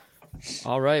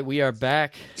All right, we are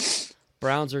back.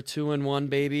 Browns are 2-1,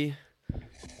 baby.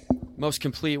 Most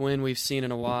complete win we've seen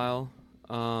in a while.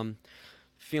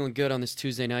 Feeling good on this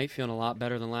Tuesday night. Feeling a lot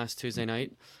better than last Tuesday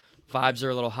night. Vibes are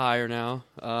a little higher now.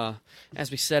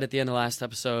 As we said at the end of last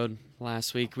episode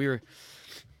last week, we were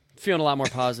feeling a lot more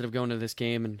positive going into this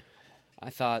game, and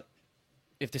I thought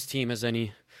if this team has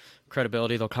any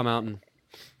credibility, they'll come out and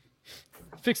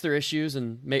fix their issues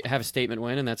and have a statement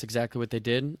win, and that's exactly what they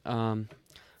did.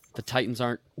 The Titans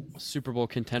aren't Super Bowl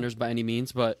contenders by any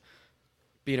means, but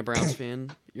being a Browns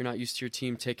fan, you're not used to your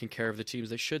team taking care of the teams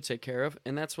they should take care of,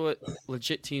 and that's what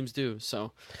legit teams do.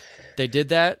 So they did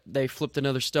that. They flipped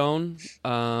another stone.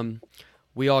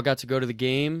 We all got to go to the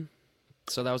game,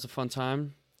 so that was a fun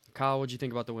time. Kyle, what'd you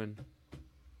think about the win?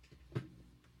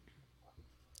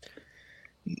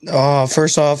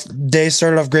 First off, day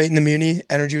started off great in the Muni.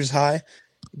 Energy was high.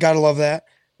 Gotta love that.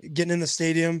 Getting in the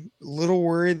stadium, a little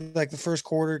worried. Like the first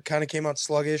quarter kind of came out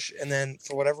sluggish, and then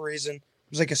for whatever reason, it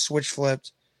was like a switch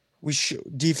flipped.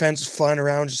 Defense was flying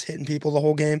around, just hitting people the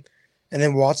whole game, and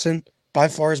then Watson, by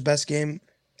far his best game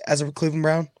as a Cleveland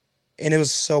Brown, and it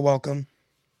was so welcome.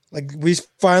 Like we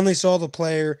finally saw the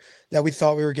player that we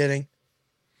thought we were getting,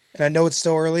 and I know it's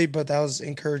still early, but that was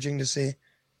encouraging to see.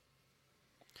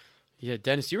 Yeah,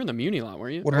 Dennis, you were in the Muni lot,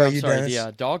 weren't you? What about I'm you, sorry, Dennis?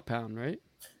 the Dog Pound, right?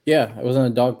 Yeah, I was in a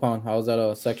dog pound. I was at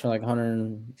a section like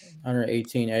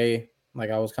 118A.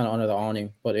 Like I was kind of under the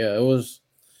awning, but yeah, it was.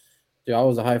 Dude, I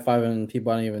was a high fiving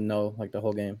people I didn't even know like the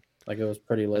whole game. Like it was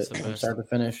pretty lit from start to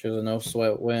finish. It was a no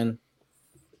sweat win.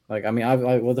 Like I mean,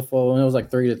 I with the flow when it was like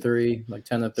 3-3, like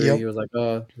 10-3. Yep. It was like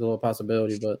there's a little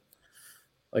possibility, but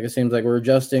like it seems like we're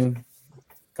adjusting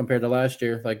compared to last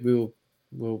year. Like we'll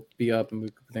be up and we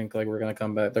think like we're gonna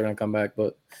come back. They're gonna come back,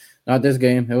 but not this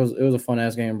game. It was a fun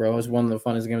ass game, bro. It was one of the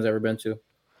funnest games I've ever been to.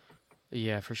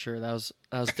 Yeah, for sure. That was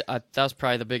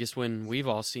probably the biggest win we've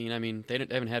all seen. I mean, they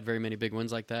haven't had very many big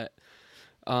wins like that.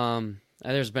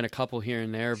 There's been a couple here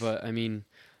and there, but I mean,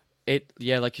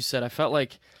 like you said, I felt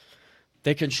like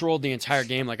they controlled the entire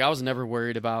game. Like I was never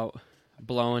worried about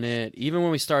blowing it. Even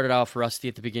when we started off rusty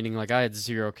at the beginning, like I had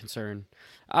zero concern.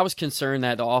 I was concerned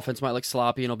that the offense might look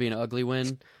sloppy and it'll be an ugly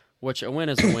win, which a win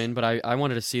is a win, but I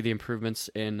wanted to see the improvements.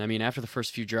 And I mean, after the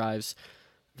first few drives,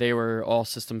 they were all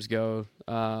systems go.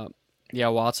 Yeah,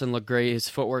 Watson looked great. His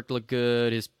footwork looked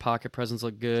good. His pocket presence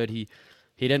looked good. He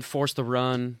didn't force the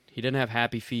run. He didn't have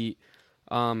happy feet.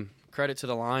 Credit to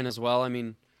the line as well. I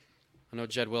mean, I know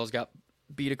Jed Wills got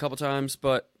beat a couple times,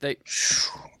 but they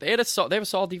have a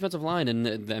solid defensive line,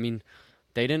 and I mean,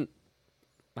 I didn't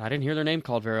hear their name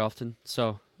called very often,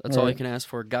 so that's all you can ask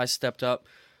for. Guys stepped up.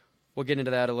 We'll get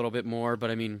into that a little bit more,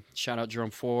 but I mean, shout out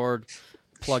Jerome Ford,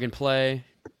 plug and play.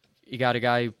 You got a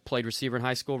guy who played receiver in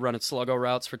high school, running sluggo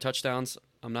routes for touchdowns.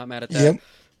 I'm not mad at that.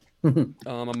 Yep.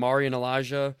 Amari and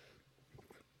Elijah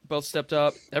both stepped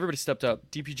up. Everybody stepped up.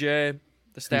 DPJ,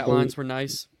 the stat lines were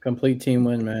nice. Complete team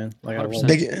win, man. Like I love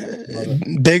big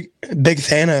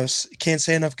Thanos. Can't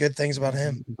say enough good things about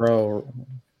him, bro.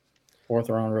 4th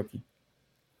round rookie.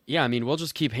 Yeah, I mean, we'll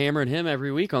just keep hammering him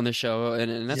every week on this show,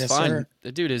 and that's fine. Sir.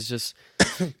 The dude is just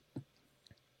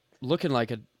looking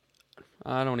like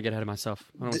I don't want to get ahead of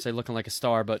myself. I don't want to say looking like a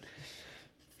star, but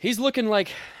he's looking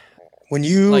like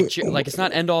like it's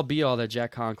not end all be all that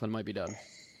Jack Conklin might be done.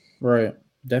 Right,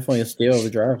 definitely a steal of the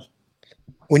draft.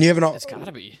 When you have it's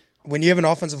gotta be. When you have an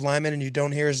offensive lineman and you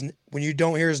don't hear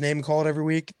his name called every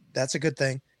week, that's a good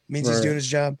thing. It means he's doing his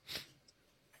job.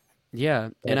 Yeah,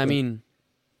 and I mean,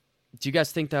 do you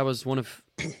guys think that was one of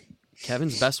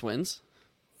Kevin's best wins?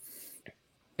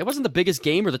 It wasn't the biggest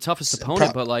game or the toughest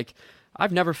opponent, but like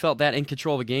I've never felt that in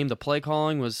control of a game. The play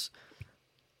calling was,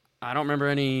 I don't remember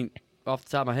any off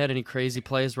the top of my head any crazy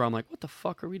plays where I'm like, what the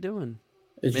fuck are we doing?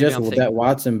 It's maybe just that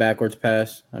Watson backwards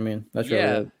pass. I mean, that's really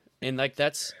it. And like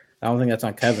that's. I don't think that's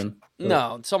on Kevin. But.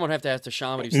 No, someone would have to ask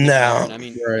Deshaun what he's thinking. No, I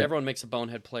mean everyone makes a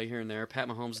bonehead play here and there. Pat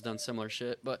Mahomes has done similar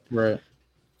shit, but the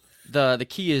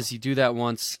key is you do that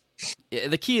once.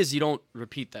 The key is you don't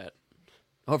repeat that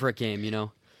over a game. You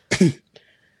know.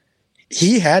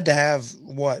 He had to have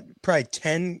probably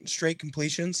 10 straight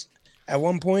completions at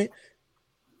one point.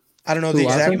 I don't know the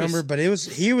exact number, but he was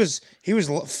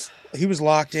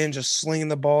locked in, just slinging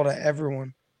the ball to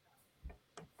everyone.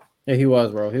 Yeah, he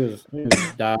was, bro. He was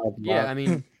dialed. Yeah, I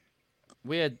mean,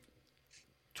 we had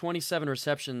 27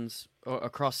 receptions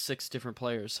across 6 different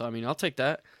players. So I mean, I'll take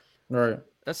that. Right.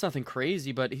 That's nothing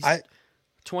crazy, but he's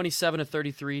 27 of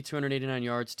 33, 289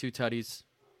 yards, 2 tutties.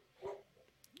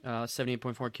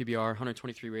 78.4 QBR,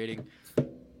 123 rating.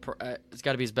 It's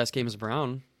got to be his best game as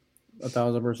Brown.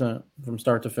 1,000% from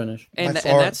start to finish. And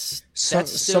that's still...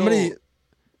 somebody.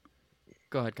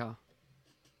 Go ahead, Kyle.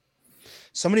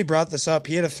 somebody brought this up.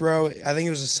 He had a throw. I think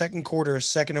it was a second quarter, a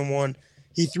 2nd and 1.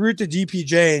 He threw it to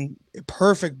DPJ and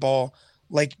perfect ball.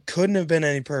 Like couldn't have been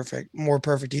any more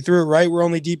perfect. He threw it right where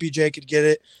only DPJ could get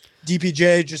it.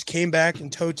 DPJ just came back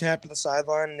and toe tapped to the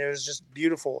sideline, and it was just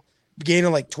beautiful. Gain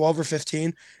of like 12 or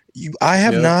 15. I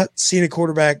have not seen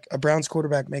a Browns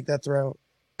quarterback make that throw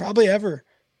probably ever.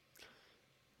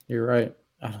 You're right.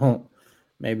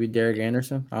 Maybe Derek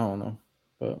Anderson. I don't know.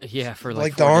 But yeah, for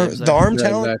like the arm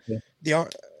talent, exactly.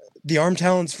 the arm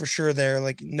talent's for sure there.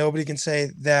 Like nobody can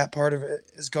say that part of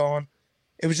it is gone.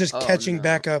 It was just catching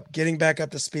back up, getting back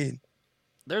up to speed.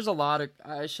 There's a lot of,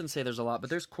 I shouldn't say there's a lot, but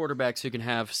there's quarterbacks who can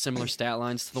have similar stat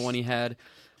lines to the one he had,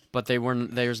 but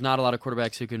there's not a lot of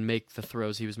quarterbacks who can make the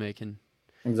throws he was making.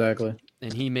 Exactly.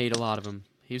 And he made a lot of them.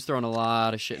 He was throwing a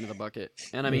lot of shit into the bucket.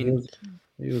 And I mean,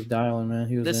 he was dialing, man.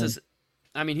 He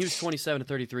was 27 to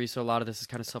 33, so a lot of this is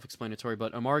kind of self-explanatory,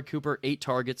 but Amari Cooper, 8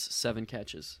 targets, 7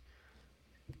 catches.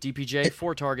 DPJ,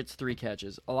 4 targets, 3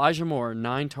 catches. Elijah Moore,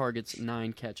 9 targets,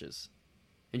 9 catches.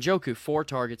 And Njoku, 4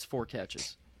 targets, 4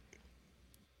 catches.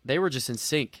 They were just in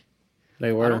sync.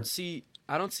 They were. I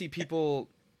don't see people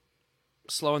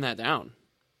slowing that down.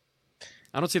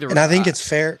 I don't see the. And I think it's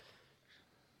fair.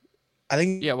 I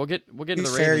think we'll get to the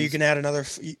Ravens. Fair. You can add another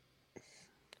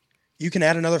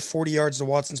 40 yards to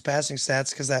Watson's passing stats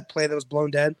because that play that was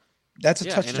blown dead, that's a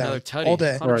touchdown all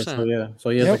day. 100%. Right, so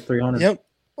he has like 300. Yep,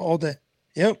 all day.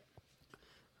 Yep.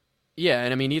 Yeah,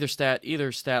 and I mean either stat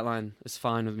line is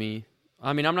fine with me.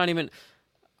 I mean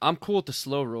I'm cool with the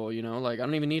slow roll, you know, like I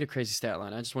don't even need a crazy stat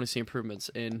line. I just want to see improvements,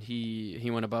 and he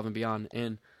went above and beyond.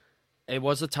 And it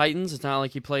was the Titans. It's not like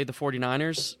he played the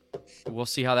 49ers. We'll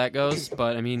see how that goes,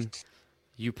 but I mean,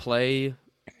 you play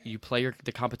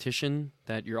the competition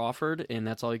that you're offered, and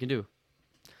that's all you can do.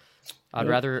 I'd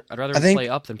rather play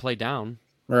up than play down.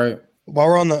 Right. While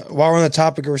we're on the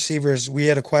topic of receivers, we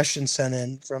had a question sent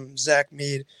in from Zach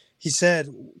Mead. He said,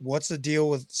 "What's the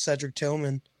deal with Cedric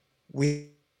Tillman? We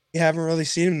haven't really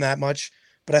seen him that much,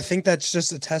 but I think that's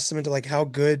just a testament to like how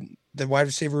good the wide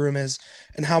receiver room is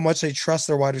and how much they trust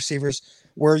their wide receivers,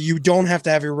 where you don't have to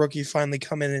have your rookie finally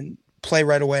come in and play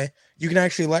right away. You can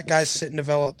actually let guys sit and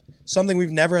develop, something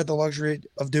we've never had the luxury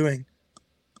of doing."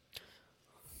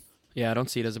 Yeah, I don't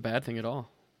see it as a bad thing at all.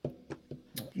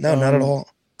 No, not at all.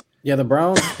 Yeah, the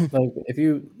Browns, like if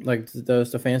you like the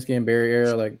Stefanski and Barry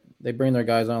era, like they bring their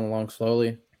guys on along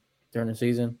slowly during the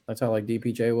season. That's how like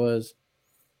DPJ was.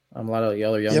 A lot of the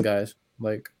other young guys,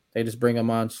 like they just bring them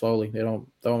on slowly. They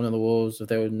don't throw them to the wolves if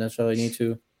they would necessarily need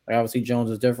to. Like obviously Jones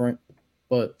is different,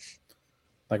 but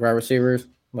like wide receivers,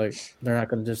 like they're not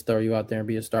going to just throw you out there and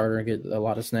be a starter and get a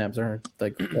lot of snaps. They're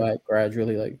like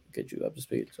gradually like get you up to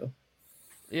speed. So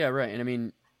yeah, right. And I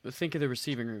mean, think of the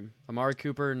receiving room: Amari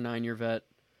Cooper, 9-year vet;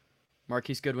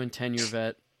 Marquise Goodwin, 10-year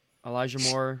vet; Elijah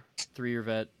Moore, 3-year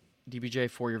vet;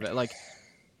 DBJ, 4-year vet. Like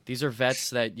these are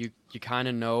vets that you kind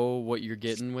of know what you're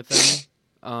getting with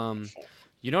them.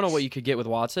 You don't know what you could get with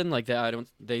Watson. Like that,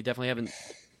 they definitely haven't.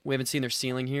 We haven't seen their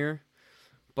ceiling here,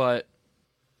 but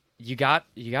you got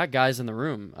guys in the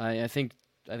room. I think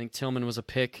Tillman was a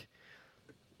pick.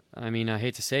 I mean, I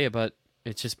hate to say it, but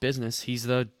it's just business. He's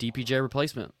the DPJ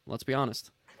replacement. Let's be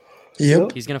honest.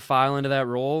 Yep. He's gonna file into that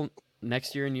role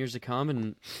next year and years to come,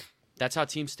 and that's how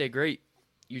teams stay great.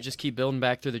 You just keep building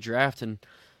back through the draft, and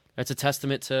that's a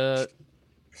testament to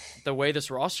the way this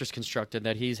roster's constructed,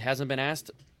 that he hasn't been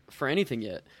asked for anything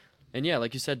yet. And yeah,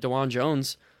 like you said, DeJuan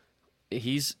Jones,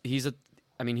 he's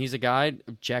a guy.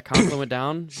 Jack Conklin went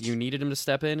down. You needed him to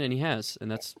step in, and he has.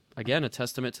 And that's, again, a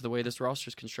testament to the way this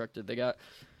roster's constructed.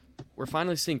 We're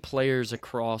finally seeing players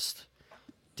across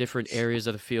different areas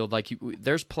of the field. Like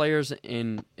there's players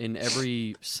in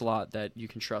every slot that you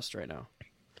can trust right now.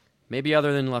 Maybe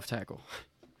other than left tackle.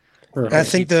 I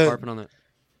think harping on that.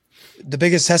 The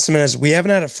biggest testament is we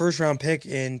haven't had a first-round pick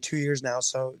in 2 years now.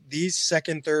 So these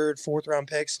second, third, fourth-round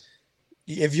picks,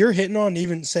 if you're hitting on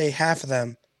even, say, half of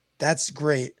them, that's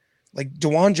great. Like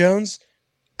DeJuan Jones,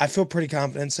 I feel pretty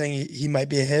confident saying he might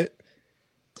be a hit.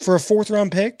 For a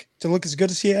fourth-round pick to look as good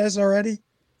as he has already.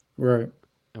 Right.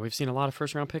 And we've seen a lot of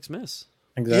first-round picks miss.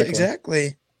 Exactly. Yeah,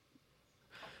 exactly.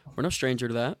 We're no stranger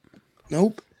to that.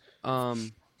 Nope.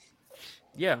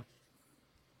 Yeah.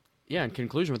 Yeah, in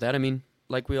conclusion with that, I mean,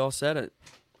 like we all said,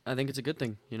 I think it's a good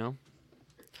thing, you know?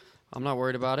 I'm not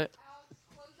worried about it.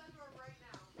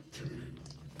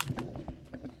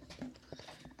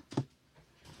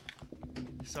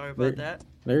 Sorry about that.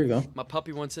 There you go. My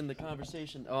puppy wants in the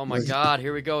conversation. Oh, my God.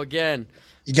 Here we go again.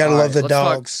 You got to love the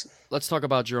dogs. Let's talk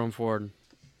about Jerome Ford.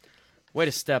 Way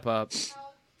to step up.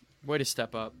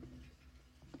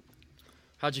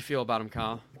 How'd you feel about him,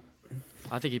 Kyle?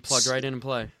 I think he plugged right in and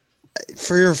play.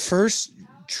 For your first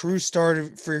true start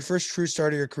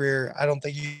of your career, I don't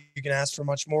think you can ask for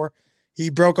much more. He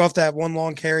broke off that one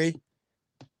long carry,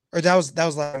 or that was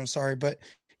last. I'm sorry, but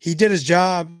he did his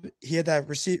job. He had that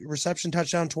reception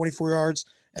touchdown, 24 yards,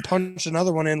 and punched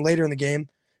another one in later in the game.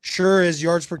 Sure, his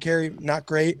yards per carry not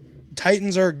great.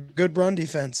 Titans are a good run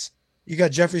defense. You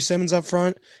got Jeffrey Simmons up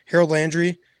front, Harold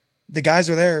Landry. The guys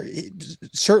are there.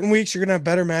 Certain weeks you're gonna have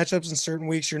better matchups, and certain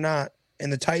weeks you're not.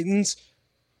 And the Titans,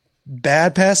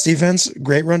 bad pass defense,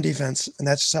 great run defense, and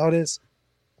that's just how it is.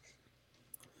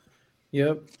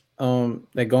 Yep.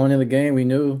 That going into the game, we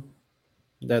knew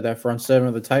that front seven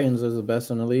of the Titans was the best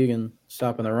in the league and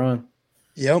stopping the run.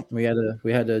 Yep. We had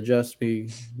to adjust. We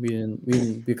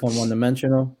didn't become one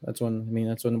dimensional. That's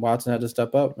when Watson had to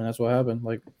step up, and that's what happened.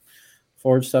 Like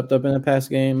Ford stepped up in the pass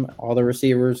game. All the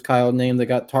receivers Kyle named that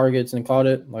got targets and caught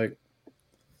it. Like,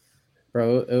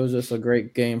 bro, it was just a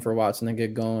great game for Watson to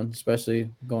get going,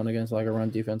 especially going against like a run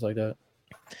defense like that.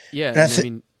 Yeah, and I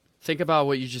mean, think about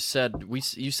what you just said.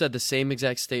 You said the same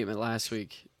exact statement last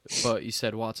week, but you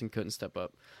said Watson couldn't step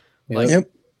up. Like, Yep.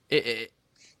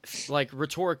 Like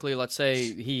rhetorically, let's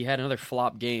say he had another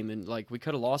flop game, and like we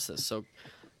could have lost this. So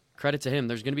credit to him.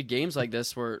 There's going to be games like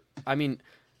this where, I mean,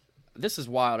 this is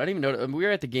wild. I didn't even know. We were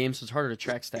at the game, so it's harder to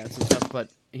track stats and stuff. But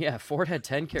yeah, Ford had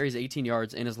 10 carries, 18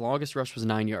 yards, and his longest rush was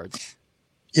 9 yards.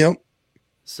 Yep.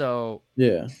 So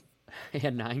Yeah, he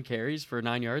had 9 carries for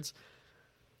 9 yards.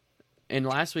 And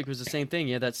last week was the same thing.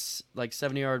 He had that like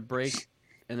 70-yard break,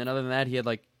 and then other than that, he had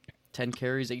like 10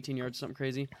 carries, 18 yards, something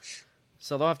crazy.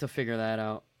 So they'll have to figure that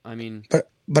out. I mean,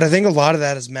 but I think a lot of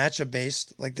that is matchup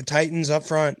based. Like the Titans up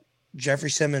front,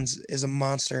 Jeffrey Simmons is a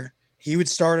monster. He would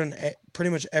start on pretty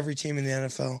much every team in the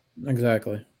NFL.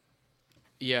 exactly.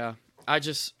 yeah,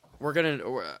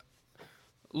 we're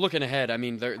looking ahead. I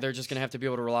mean, they're just gonna have to be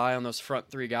able to rely on those front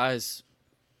 3 guys,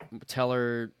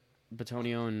 Teller,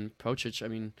 Batonio, and Pocic. I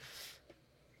mean,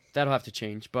 that'll have to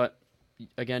change. But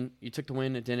again, you took the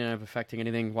win. It didn't end up affecting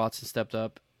anything. Watson stepped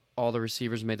up. All the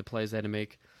receivers made the plays they had to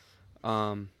make.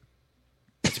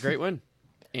 It's a great win.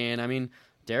 And, I mean,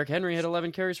 Derrick Henry had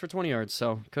 11 carries for 20 yards,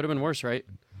 so could have been worse, right?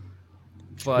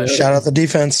 But Shout out the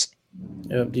defense.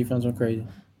 Yep, defense went crazy.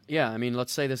 yeah, I mean,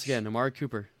 let's say this again. Amari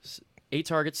Cooper, 8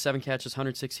 targets, 7 catches,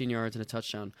 116 yards, and a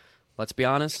touchdown. Let's be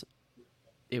honest,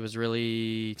 it was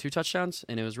really 2 touchdowns,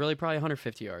 and it was really probably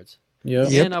 150 yards.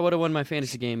 Yep. And I would have won my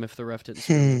fantasy game if the ref didn't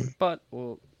screw it. But,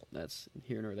 well, that's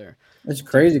here nor there. It's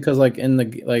crazy because like when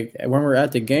we're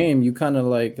at the game, you kind of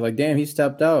like damn, he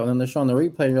stepped out, and then they're showing the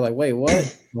replay, and you're like, wait,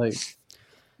 what? Like,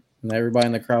 and everybody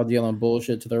in the crowd yelling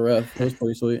bullshit to the ref. It was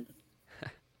pretty sweet.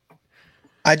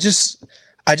 I just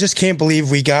can't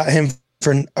believe we got him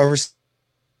for a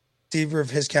receiver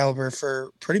of his caliber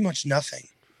for pretty much nothing.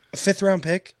 A 5th round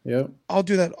pick. Yep. I'll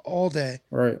do that all day.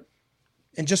 Right.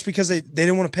 And just because they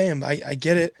didn't want to pay him, I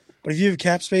get it. But if you have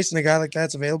cap space and a guy like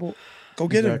that's available, go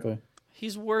get him.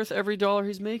 He's worth every dollar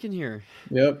he's making here.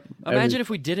 Yep. Imagine if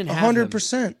we didn't have him.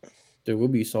 100%. Dude,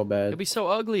 we'd be so bad. It'd be so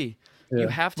ugly. Yeah. You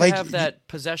have to have that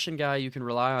possession guy you can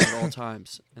rely on at all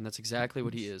times, and that's exactly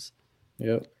what he is.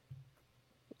 Yep.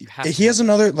 He has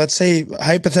another, let's say,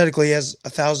 hypothetically, he has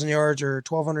 1,000 yards or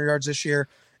 1,200 yards this year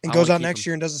and goes out next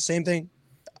year and does the same thing.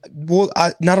 Well,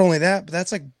 not only that, but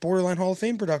that's like borderline Hall of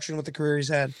Fame production with the career he's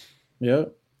had.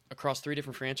 Yep. Across 3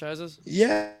 different franchises?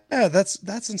 Yeah,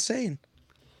 that's insane.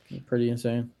 Pretty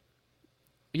insane.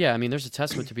 Yeah, I mean, there's a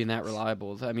testament to being that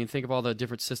reliable. I mean, think of all the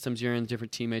different systems you're in,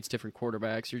 different teammates, different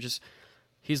quarterbacks.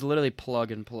 He's literally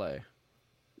plug and play.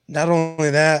 Not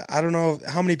only that, I don't know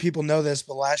how many people know this,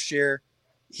 but last year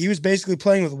he was basically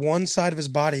playing with one side of his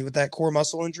body with that core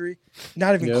muscle injury,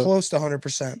 not even close to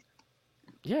 100%.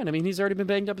 Yeah, and I mean, he's already been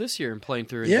banged up this year and playing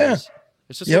through injuries. Yeah.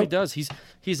 It's just what he does.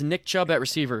 He's Nick Chubb at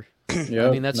receiver. Yep.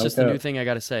 I mean, that's just the new thing I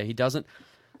got to say. He doesn't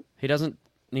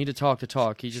need to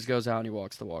talk. He just goes out and he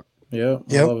walks the walk. Yep.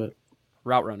 I love it.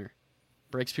 Route runner.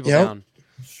 Breaks people down.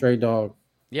 Straight dog.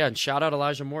 Yeah, and shout out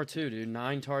Elijah Moore too, dude.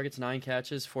 9 targets, 9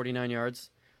 catches, 49 yards.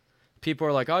 People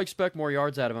are like, I expect more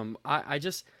yards out of him.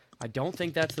 I don't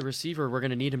think that's the receiver we're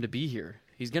going to need him to be here.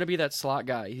 He's going to be that slot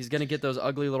guy. He's going to get those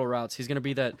ugly little routes. He's going to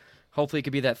be that, hopefully he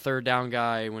could be that 3rd down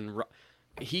guy. When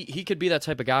he could be that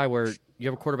type of guy where you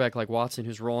have a quarterback like Watson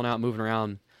who's rolling out, moving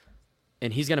around,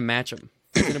 and he's going to match him.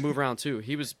 He's going to move around too.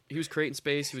 He was creating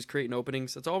space. He was creating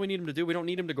openings. That's all we need him to do. We don't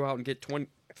need him to go out and get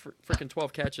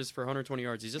 12 catches for 120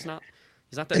 yards. He's just not.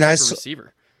 He's not that type of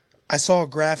receiver. I saw a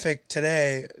graphic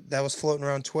today that was floating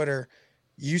around Twitter.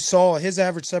 You saw his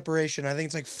average separation. I think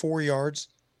it's like 4 yards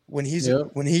when he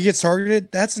gets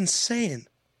targeted. That's insane.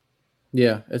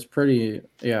 Yeah, it's pretty.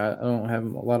 Yeah, I don't have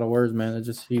a lot of words, man. It's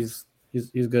just he's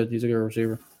good. He's a good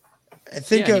receiver. I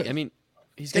think. Yeah, I mean,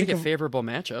 He's going to think get of favorable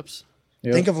matchups.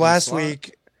 Yep. think of in the last slot.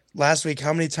 week. Last week,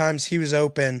 how many times he was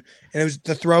open and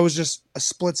the throw was just a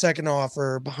split second off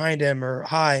or behind him or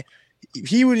high.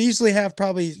 He would easily have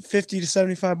probably 50 to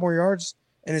 75 more yards,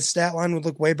 and his stat line would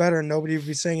look way better, and nobody would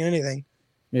be saying anything.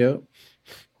 Yep.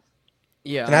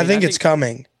 Yeah, And I think it's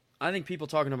coming. I think people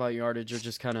talking about yardage are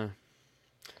just kind of,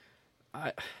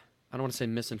 I don't want to say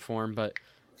misinformed, but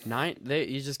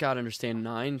you just got to understand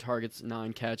 9 targets,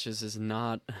 9 catches is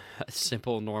not a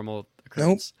simple, normal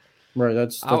occurrence. Right.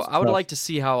 That's I would tough. like to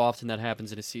see how often that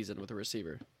happens in a season with a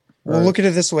receiver. Well, Right. look at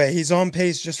it this way: he's on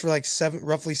pace just for like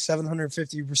roughly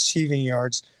 750 receiving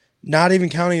yards, not even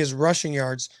counting his rushing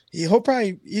yards. He'll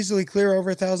probably easily clear over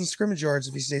 1,000 scrimmage yards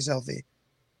if he stays healthy.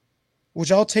 Which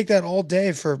I'll take that all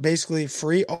day for basically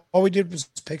free. All we did was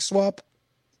pick swap.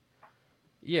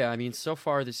 Yeah, I mean, so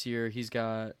far this year, he's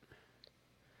got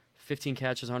 15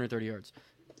 catches, 130 yards.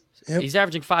 Yep. He's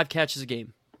averaging 5 catches a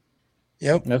game.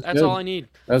 Yep. That's That's good. all I need.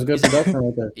 That's good He's- production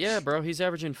right there. Yeah, bro, he's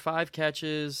averaging 5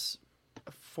 catches,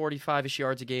 45-ish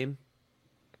yards a game.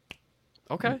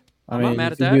 Okay. I I'm not mean,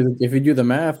 mad if at you that. if you do the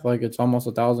math, like it's almost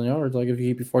 1,000 yards. Like if you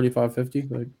keep it 45, 50,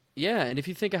 like Yeah, and if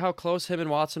you think of how close him and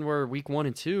Watson were week 1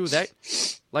 and 2, that,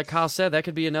 like Kyle said, that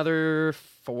could be another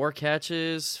 4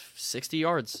 catches, 60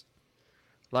 yards.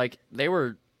 Like, they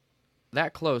were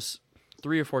that close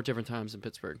 3 or 4 different times in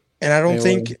Pittsburgh. And I don't They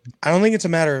think it's a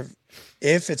matter of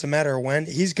if, it's a matter of when.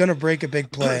 He's gonna break a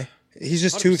big play. He's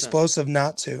just too 100%. explosive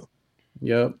not to.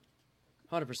 yep.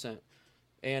 100%.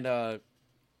 And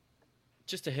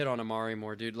just to hit on Amari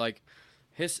more, dude, like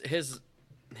his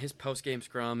post-game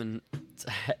scrum, and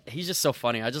he's just so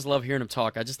funny. I just love hearing him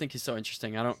talk. I just think he's so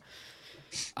interesting. I don't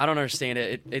understand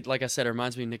it. It like I said, it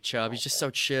reminds me of Nick Chubb. He's just so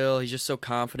chill. He's just so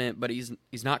confident, but he's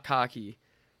not cocky.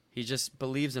 He just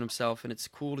believes in himself, and it's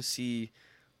cool to see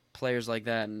players like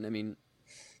that. And I mean,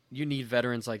 you need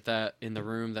veterans like that in the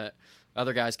room that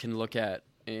other guys can look at,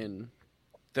 and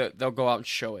they'll go out and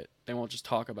show it. They won't just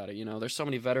talk about it. You know, there's so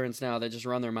many veterans now that just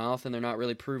run their mouth and they're not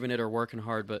really proving it or working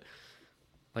hard. But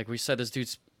like we said, this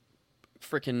dude's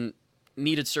freaking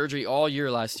needed surgery all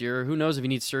year last year. Who knows if he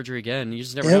needs surgery again? You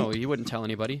just never Yep. know. He wouldn't tell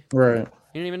anybody. Right.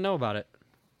 He didn't even know about it.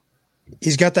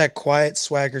 He's got that quiet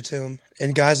swagger to him.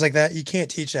 And guys like that, you can't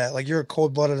teach that. Like, you're a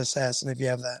cold-blooded assassin if you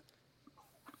have that.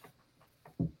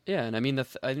 Yeah, and I mean,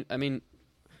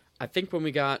 I think when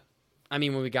we got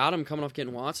him coming off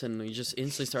getting Watson, we just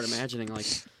instantly started imagining, like,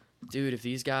 dude, if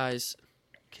these guys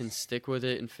can stick with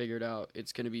it and figure it out,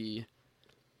 it's gonna be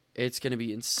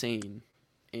insane.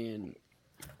 And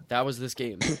that was this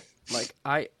game. Like,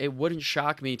 it wouldn't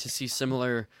shock me to see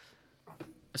similar,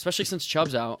 especially since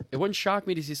Chubb's out. It wouldn't shock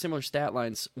me to see similar stat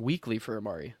lines weekly for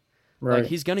Amari. Right. Like,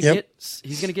 he's gonna Yep.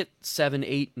 get 7,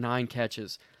 8, 9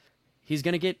 catches. He's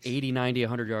gonna get 80, 90,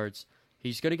 100 yards.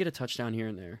 He's gonna get a touchdown here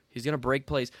and there. He's gonna break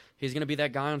plays. He's gonna be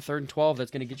that guy on 3rd and 12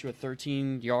 that's gonna get you a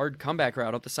 13-yard comeback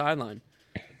route up the sideline.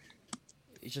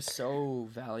 He's just so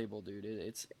valuable, dude.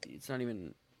 It's not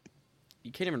even,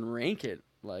 you can't even rank it.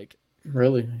 Like,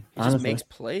 Really. he just Honestly. makes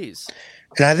plays.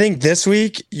 And I think this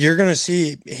week you're going to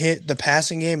see the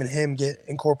passing game and him get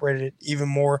incorporated even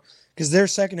more because their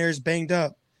secondary is banged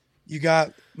up. You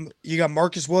got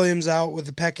Marcus Williams out with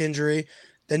a pec injury.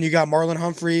 Then you got Marlon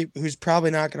Humphrey, who's probably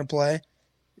not going to play.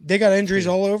 They got injuries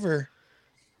all over.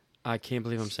 I can't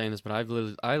believe I'm saying this, but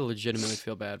I legitimately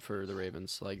feel bad for the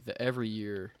Ravens. Like, every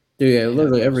year. Dude, yeah, Yeah,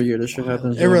 literally that every was year this shit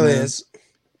happens. It really man. is.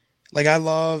 Like, I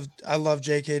love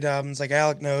J.K. Dobbins. Like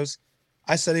Alec knows.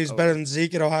 I said he was Oh. better than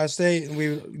Zeke at Ohio State, and we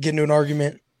would get into an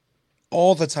argument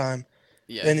all the time.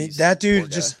 Yeah, And he's that poor dude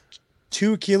guy. just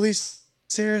 2 Achilles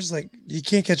tears. Like, you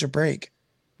can't catch a break.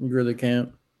 You really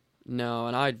can't. No,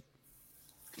 and I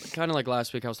kind of like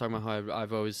last week I was talking about how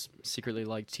I've always secretly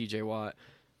liked TJ Watt.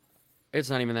 It's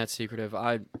not even that secretive.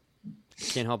 I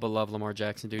can't help but love Lamar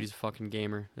Jackson, dude. He's a fucking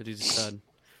gamer. That dude's a stud.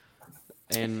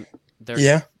 And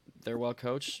they're well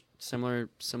coached. Similar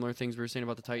things we were saying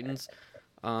about the Titans.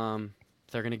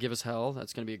 They're gonna give us hell.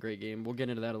 That's gonna be a great game. We'll get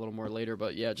into that a little more later.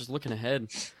 But yeah, just looking ahead,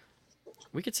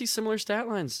 we could see similar stat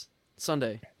lines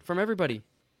Sunday from everybody.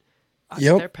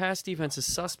 Yep. Their pass defense is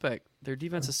suspect. Their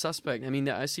defense is suspect. I mean,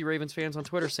 I see Ravens fans on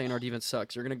Twitter saying our defense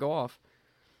sucks. You're going to go off.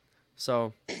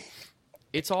 So,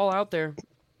 it's all out there.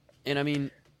 And, I mean,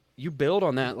 you build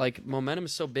on that. Like, momentum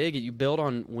is so big. You build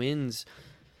on wins.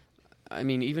 I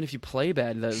mean, even if you play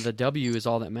bad, the W is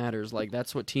all that matters. Like,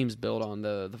 that's what teams build on,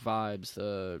 the vibes,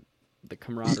 the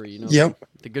camaraderie, you know, Yep.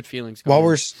 the good feelings. While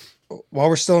going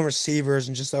we're still in receivers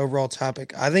and just the overall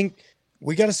topic, I think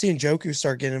we got to see Njoku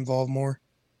start getting involved more.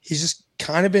 He's just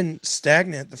kind of been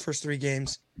stagnant the first 3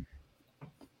 games.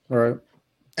 All right.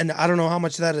 And I don't know how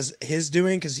much of that is his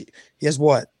doing because he has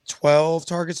 12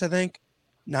 targets, I think.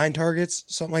 9 targets,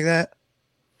 something like that.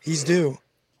 He's due.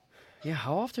 Yeah,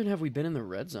 how often have we been in the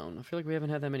red zone? I feel like we haven't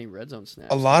had that many red zone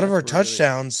snaps. A lot of That's our where really-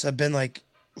 touchdowns have been like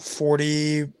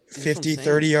 40, what I'm 50, saying.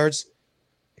 30 yards.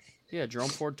 Yeah, Jerome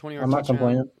Ford 20-yard I'm not touchdown.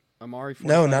 complaining. Amari 45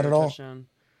 No, not at all. touchdown.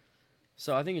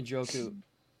 So I think Njoku,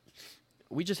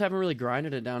 we just haven't really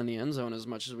grinded it down in the end zone as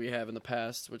much as we have in the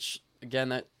past, which, again,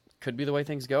 that could be the way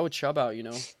things go with Chubb out,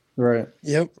 Right.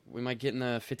 Yep. We might get in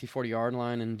the 50, 40-yard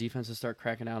line and defenses start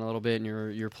cracking down a little bit and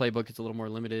your playbook gets a little more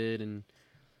limited and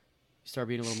you start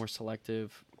being a little more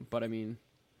selective. But, I mean,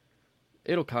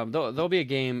 it'll come. There'll be a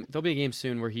game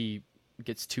soon where he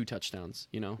gets 2 touchdowns,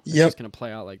 It's Yep. just going to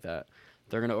play out like that.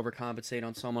 They're going to overcompensate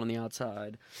on someone on the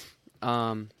outside.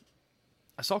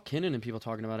 I saw Kinnan and people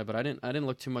talking about it, but I didn't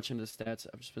look too much into the stats.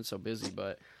 I've just been so busy.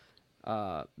 But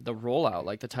the rollout,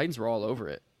 like the Titans were all over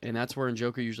it, and that's where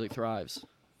Njoku usually thrives.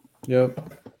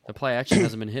 Yep. The play action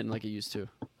hasn't been hitting like it used to.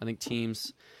 I think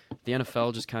teams, the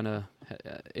NFL just kind of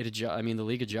the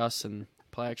league adjusts and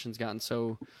play action's gotten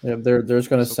so Yep. They're just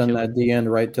gonna So send killer. that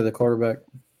DN right to the quarterback.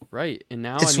 right. And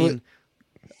now It's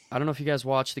I don't know if you guys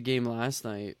watched the game last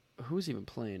night. Who was even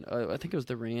playing? I think it was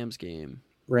the Rams game.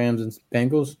 Rams and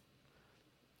Bengals.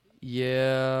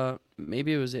 Yeah,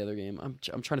 maybe it was the other game. I'm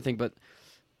trying to think, but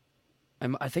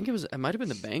I think it might have been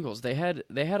the Bengals. They had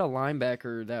a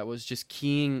linebacker that was just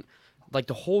keying, like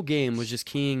the whole game was just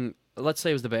keying. Let's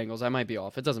say it was the Bengals. I might be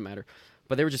off. It doesn't matter,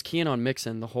 but they were just keying on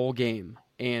Mixon the whole game,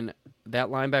 and that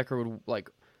linebacker would like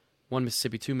 1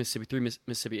 Mississippi, 2 Mississippi, 3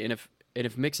 Mississippi, and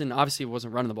if Mixon obviously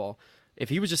wasn't running the ball, if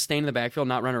he was just staying in the backfield,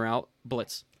 not running out,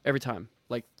 blitz every time.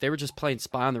 Like they were just playing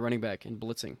spy on the running back and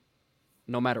blitzing,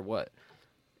 no matter what.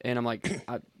 And I'm like,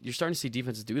 you're starting to see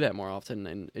defenses do that more often,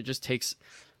 and it just takes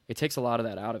a lot of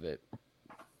that out of it.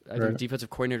 I think Right. defensive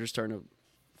coordinators starting to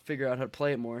figure out how to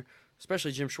play it more,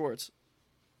 especially Jim Schwartz.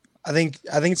 I think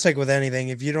it's like with anything.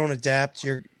 If you don't adapt,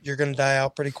 you're gonna die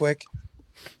out pretty quick.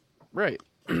 Right.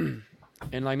 And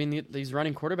I mean, these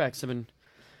running quarterbacks have been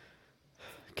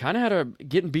kind of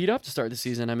getting beat up to start the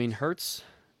season. I mean, Hurts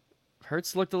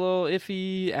looked a little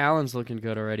iffy. Allen's looking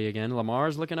good already again.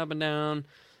 Lamar's looking up and down.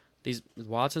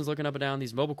 Watson's looking up and down.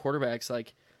 These mobile quarterbacks,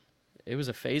 like, it was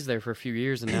a phase there for a few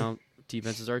years, and now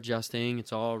defenses are adjusting.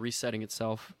 It's all resetting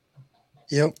itself,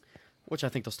 Yep. which I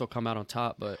think they'll still come out on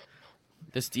top. But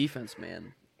this defense,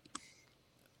 man,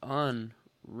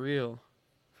 unreal.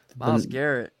 Myles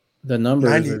Garrett. The numbers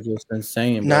 90 are just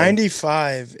insane. Bro.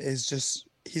 95 is just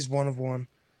he's one of one.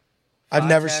 I've 5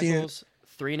 never seen it. tackles,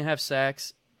 3.5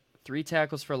 sacks, 3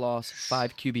 tackles for loss,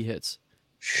 5 QB hits.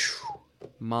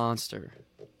 Monster.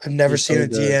 I've never He's seen so a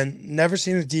good. DN. Never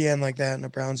seen a DN like that in a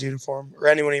Browns uniform or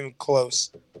anyone even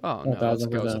close. Oh, no, that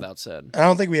 1000%. goes without said. I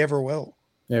don't think we ever will.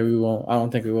 Yeah, we won't. I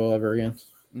don't think we will ever again.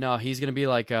 No, he's going to be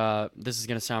like, this is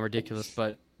going to sound ridiculous,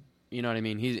 but you know what I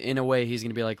mean? In a way, he's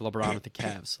going to be like LeBron with the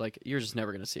Cavs. Like, you're just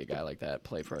never going to see a guy like that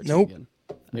play for our team Nope. again.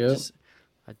 Yep.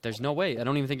 There's no way. I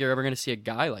don't even think you're ever going to see a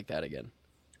guy like that again.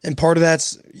 And part of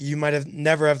that's you might have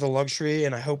never have the luxury,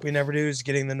 and I hope we never do, is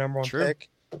getting the number 1 True. pick.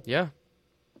 Yeah.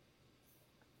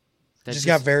 That Just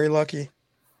got very lucky.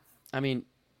 I mean,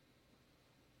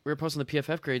 we were posting the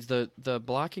PFF grades. The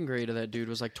blocking grade of that dude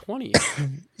was like 20.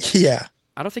 Yeah.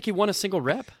 I don't think he won a single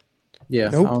rep. Yeah,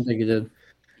 Nope. I don't think he did.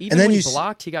 Even then when he you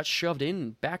blocked, he got shoved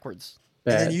in backwards.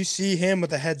 And Bad. then you see him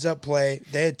with a heads up play.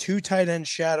 They had 2 tight ends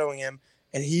shadowing him,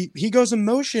 and he goes in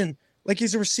motion like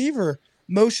he's a receiver.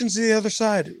 Motions to the other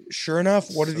side. Sure enough,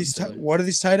 what do So these silly. what do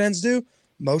these tight ends do?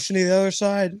 Motion to the other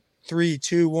side. 3,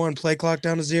 2, 1. Play clock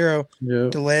down to 0.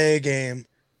 Yep. Delay a game.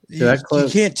 You, that you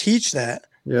clip- can't teach that.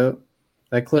 Yep.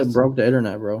 That clip broke the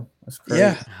internet, bro. That's crazy.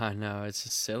 Yeah. I know, it's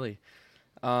just silly.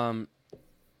 We've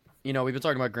been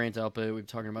talking about Grant Delpit. We've been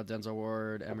talking about Denzel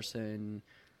Ward, Emerson.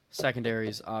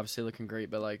 Secondaries obviously looking great,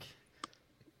 but like,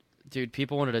 dude,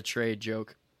 people wanted a trade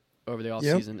joke over the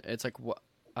offseason. It's like, what?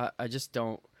 I just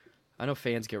don't. I know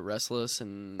fans get restless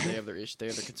and they have their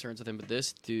concerns with him, but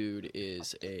this dude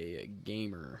is a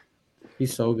gamer.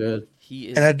 He's so good. He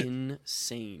is And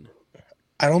insane.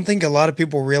 I don't think a lot of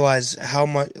people realize how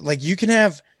much like you can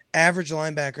have average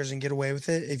linebackers and get away with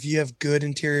it if you have good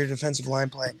interior defensive line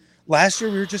play. Last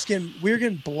year we were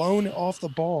getting blown off the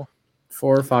ball.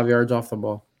 4 or 5 yards off the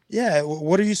ball. Yeah,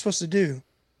 what are you supposed to do?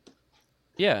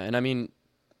 Yeah, and I mean,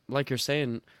 like you're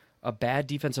saying, a bad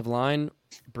defensive line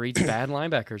breeds bad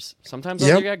linebackers. Sometimes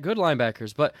Yep. you got good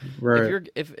linebackers, but Right.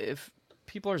 if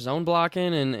people are zone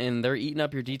blocking and they're eating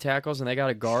up your D tackles and they got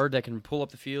a guard that can pull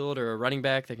up the field or a running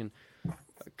back that can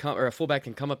come or a fullback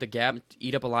can come up the gap and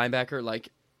eat up a linebacker, like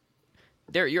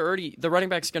the running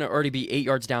back's going to already be 8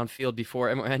 yards downfield before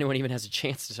anyone even has a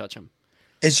chance to touch him.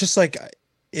 It's just like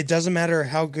it doesn't matter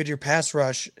how good your pass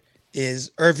rush.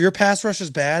 or if your pass rush is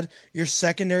bad, your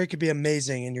secondary could be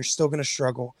amazing and you're still going to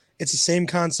struggle. It's the same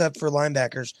concept for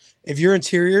linebackers. If your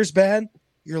interior is bad,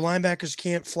 your linebackers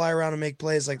can't fly around and make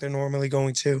plays like they're normally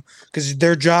going to because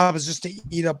their job is just to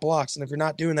eat up blocks. And if you're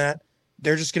not doing that,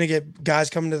 they're just going to get guys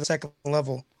coming to the second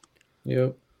level.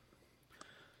 Yep.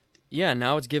 Yeah,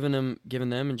 now it's giving them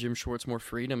and Jim Schwartz more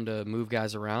freedom to move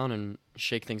guys around and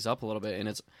shake things up a little bit, and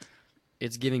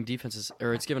it's giving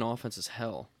offenses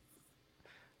hell.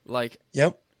 Like,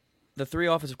 Yep. the 3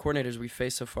 offensive coordinators we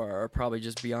faced so far are probably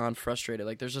just beyond frustrated.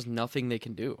 Like, there's just nothing they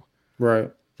can do.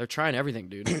 Right. They're trying everything,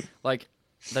 dude. Like,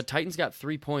 the Titans got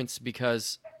 3 points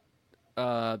because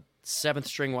 7th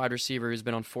string wide receiver who's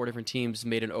been on 4 different teams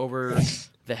made an over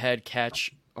the head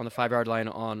catch on the 5-yard line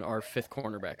on our 5th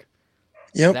cornerback.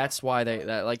 Yep. That's why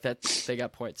they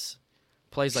got points.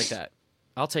 Plays like that.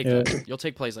 I'll take Yeah. that. You'll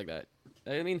take plays like that.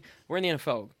 I mean, we're in the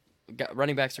NFL.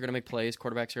 Running backs are going to make plays.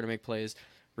 Quarterbacks are going to make plays.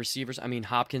 Receivers, I mean,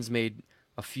 Hopkins made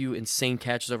a few insane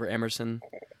catches over Emerson.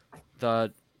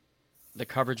 The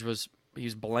coverage was, he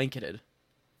was blanketed.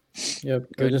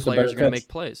 Yep. Good Just a players better are going to catch. make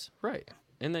plays. Right.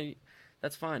 And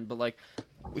that's fine. But, like,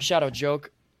 we shout out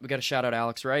Joke. We got to shout out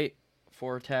Alex Wright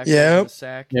for tackling Yep. the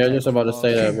sack. Yeah, just about to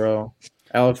say that, bro.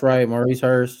 Alex Wright, Maurice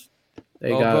Hurst. They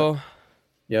got. Bobo.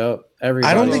 Yep.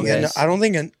 Everybody. I don't think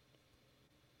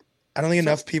guys.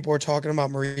 enough people are talking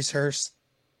about Maurice Hurst.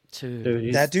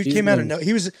 Dude, That dude came out of no.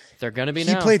 they're going to be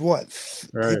He now. played what?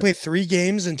 He Right. played 3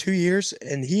 games in 2 years,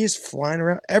 and he is flying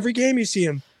around every game. You see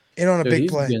him in on a Dude, big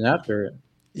he's play. getting after it.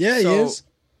 Yeah, he So- is.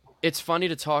 It's funny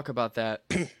to talk about that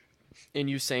and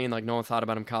you saying, like, no one thought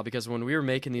about him, Kyle, because when we were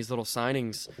making these little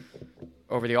signings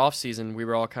over the offseason, we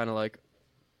were all kind of, like,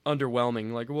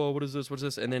 underwhelming. Like, whoa, what is this? What's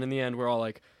this? And then in the end, we're all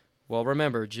like, well,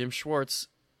 remember, Jim Schwartz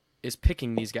is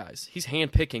picking these guys. He's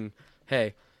hand-picking,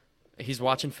 hey, he's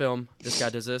watching film. This guy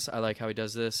does this. I like how he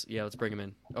does this. Yeah, let's bring him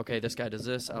in. Okay, this guy does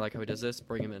this. I like how he does this.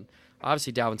 Bring him in.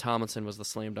 Obviously, Dalvin Tomlinson was the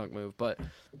slam dunk move, but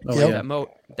Oh, Yep. yeah.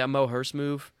 that Mo Hurst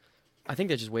move, I think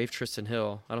they just waived Tristan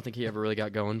Hill. I don't think he ever really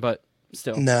got going, but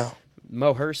still. No.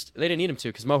 Mo Hurst, they didn't need him to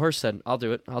because Mo Hurst said, I'll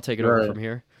do it. I'll take it over Right. from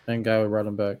here. Thank God we brought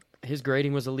him back. His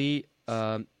grading was elite.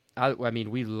 I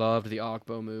mean, we loved the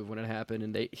Ogbo move when it happened,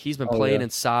 and he's been Oh, playing yeah.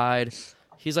 inside.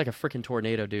 He's like a freaking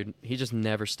tornado, dude. He just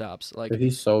never stops. Like, Dude,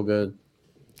 he's so good.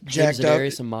 Jacked James up.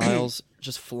 Darius and Miles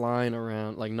just flying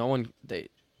around. Like, no one, they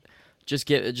just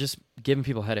giving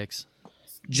people headaches.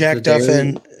 Jack The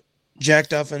Darius-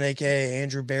 Duffin, aka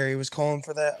Andrew Barry, was calling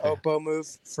for that Opo move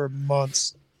for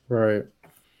months. Right.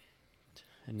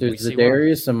 And we Dude, see the why.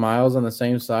 Darius and Miles on the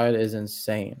same side is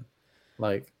insane.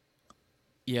 Like,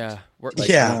 Yeah. like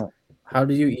Yeah. how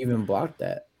do you even block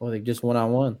that? Well, like just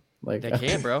one-on-one. Like They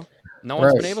can't, bro. No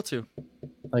one's been Right. able to.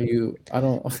 Like I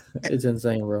don't. It's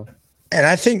insane, bro. And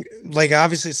I think, like,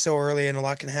 obviously it's so early and a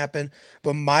lot can happen,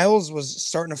 but Miles was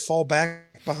starting to fall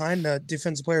back behind the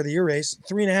Defensive Player of the Year race.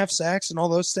 3.5 sacks and all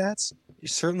those stats.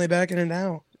 He's certainly back in it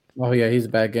now. Oh yeah, he's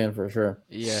back in for sure.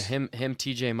 Yeah, him,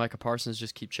 TJ, and Micah Parsons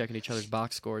just keep checking each other's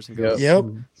box scores and Yep. Yep.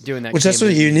 doing that. Which that's game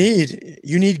what in. you need.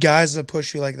 You need guys that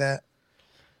push you like that.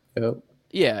 Yep.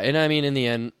 Yeah, and I mean, in the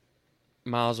end,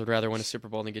 Miles would rather win a Super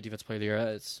Bowl than get Defensive Player of the Year.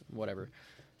 It's whatever.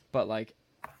 But, like,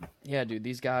 yeah, dude,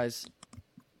 these guys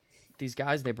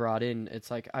they brought in, it's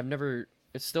like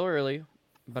it's still early,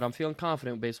 but I'm feeling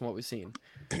confident based on what we've seen.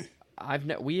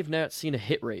 We've not seen a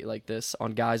hit rate like this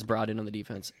on guys brought in on the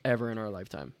defense ever in our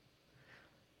lifetime.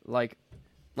 Like,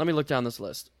 let me look down this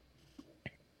list.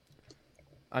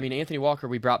 I mean, Anthony Walker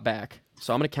we brought back,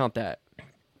 so I'm going to count that.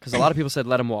 Because a lot of people said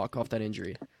let him walk off that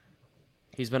injury.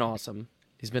 He's been awesome.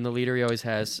 He's been the leader he always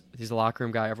has. He's a locker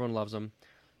room guy. Everyone loves him.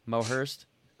 Mo Hurst,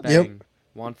 bang. Yep.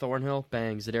 Juan Thornhill,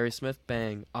 bang. Zadarius Smith,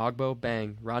 bang. Ogbo,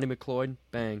 bang. Ronnie McLeod,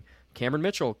 bang. Cameron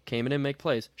Mitchell came in and make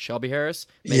plays. Shelby Harris,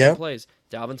 making Yep. plays.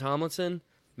 Dalvin Tomlinson,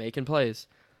 making plays.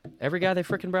 Every guy they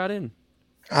freaking brought in.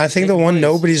 I think the Making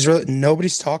one plays.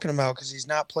 nobody's talking about because he's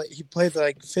not play. He played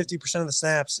like 50% of the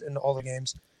snaps in all the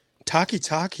games. Taki,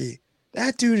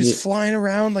 that dude is Yeah. flying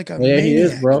around like a Yeah, he is,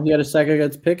 maniac. bro. He had a sack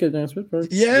against Pickett against Pittsburgh.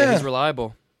 Yeah, He's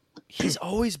reliable. He's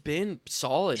always been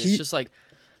solid. It's He- just like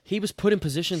he was put in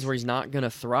positions where he's not going to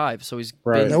thrive. So he's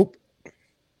Right. been, nope.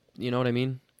 you know what I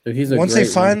mean? Dude, he's a Once they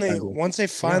great finally wing tackle. once they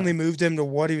finally moved him to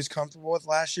what he was comfortable with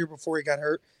last year before he got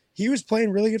hurt, he was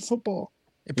playing really good football.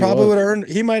 It probably was. would earn.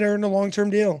 He might earn a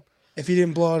long-term deal if he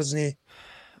didn't blow out his knee.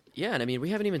 Yeah, and I mean we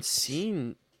haven't even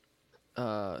seen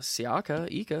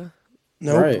Ika.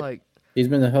 Nope. Right. Like, He's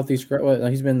been a healthy scrap.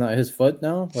 He's been his foot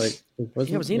now. Like,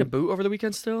 yeah, was he in a boot over the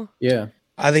weekend still? Yeah.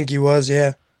 I think he was.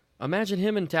 Yeah. Imagine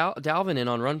him and Dalvin in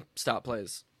on run stop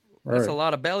plays. That's Right. a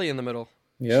lot of belly in the middle.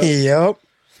 Yep. Yep.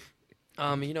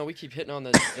 You know, we keep hitting on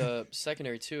the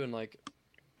secondary too, and like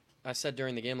I said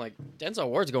during the game, like Denzel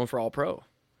Ward's going for All Pro.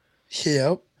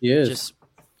 Yep. He is. You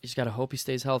just gotta hope he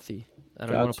stays healthy. I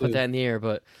don't Got want to put to. that in the air,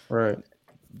 but Right.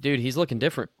 dude, he's looking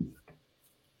different.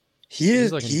 He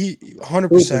is. looking He Super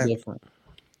 100%. different.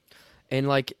 And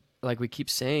like we keep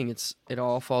saying, it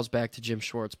all falls back to Jim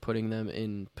Schwartz putting them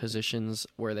in positions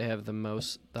where they have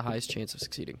the highest chance of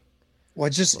succeeding. Well,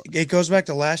 it goes back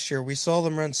to last year. We saw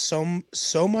them run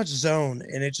so much zone,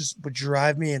 and it just would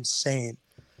drive me insane.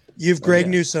 You have Greg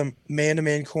yeah. Newsome,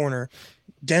 man-to-man corner.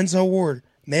 Denzel Ward,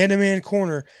 man-to-man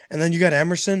corner. And then you got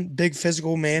Emerson, big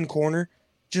physical man corner.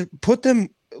 Just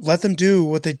let them do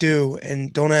what they do,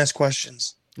 and don't ask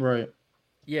questions. Right.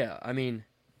 Yeah, I mean,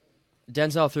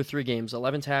 Denzel through 3 games,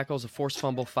 11 tackles, a forced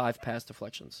fumble, 5 pass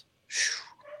deflections.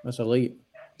 That's elite.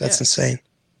 That's Yeah. insane.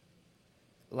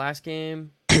 Last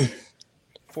game,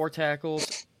 4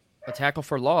 tackles, a tackle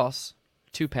for loss,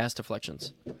 2 pass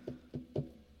deflections.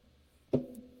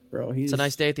 Bro, It's a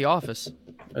nice day at the office.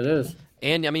 It is.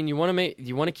 And I mean, you want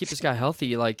to keep this guy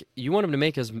healthy. Like you want him to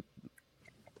make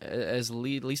as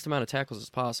least amount of tackles as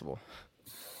possible.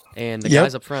 And the Yep.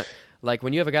 guys up front, like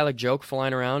when you have a guy like Joke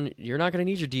flying around, you're not going to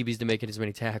need your DBs to make it as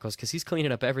many tackles because he's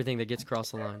cleaning up everything that gets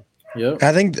across the line. Yep.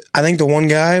 I think the one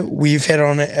guy we've hit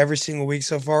on it every single week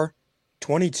so far,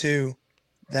 22.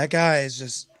 That guy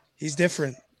is he's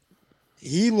different.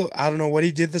 I don't know what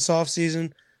he did this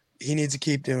offseason. He needs to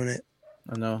keep doing it.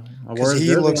 I know. I 'Cause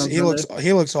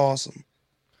he looks awesome.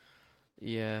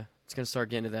 Yeah, it's going to start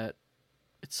getting to that.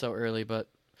 It's so early, but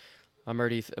I'm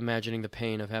already imagining the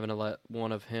pain of having to let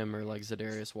one of him or like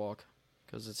Za'Darius walk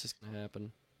because it's just going to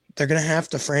happen. They're gonna have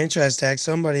to franchise tag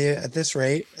somebody at this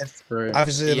rate. Right.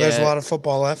 Obviously, there's a Yeah. lot of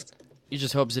football left. You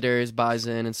just hope Za'Darius buys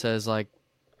in and says like,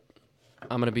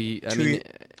 "I'm going to be." I mean,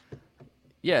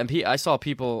 yeah, and I saw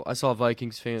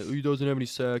Vikings fans. He doesn't have any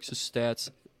sacks. His stats.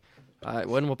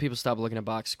 When will people stop looking at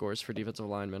box scores for defensive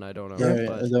linemen? I don't know. Yeah.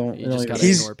 But you Don't just even- got to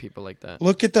ignore people like that.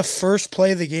 Look at the first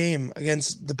play of the game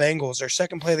against the Bengals, or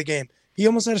second play of the game. He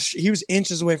almost he was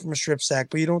inches away from a strip sack,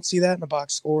 but you don't see that in a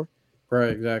box score.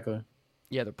 Right, exactly.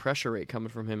 Yeah, the pressure rate coming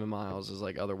from him and Miles is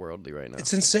like otherworldly right now.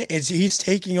 It's insane. He's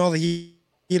taking all the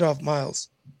heat off Miles.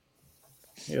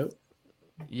 Yep.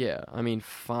 Yeah, I mean,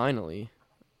 finally.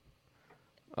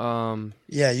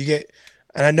 Yeah, you get,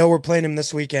 and I know we're playing him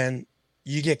this weekend.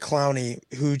 You get Clowney,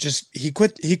 who he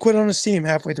quit on his team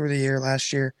halfway through the year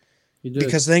last year He did.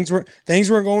 because things weren't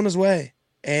going his way,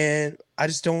 and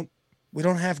we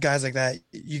don't have guys like that.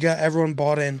 You got everyone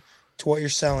bought in to what you're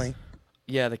selling.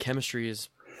 Yeah, the chemistry is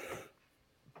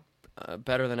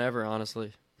better than ever,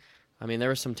 honestly. I mean, there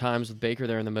were some times with Baker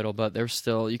there in the middle, but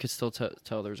you could still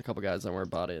tell there was a couple guys that weren't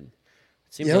bought in.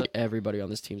 It seems Yep. like everybody on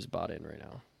this team's bought in right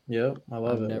now. Yep. I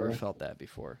love I've it. never bro. felt that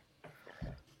before.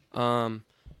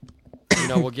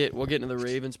 We'll get into the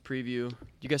Ravens preview.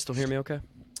 You guys still hear me okay?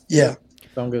 Yeah,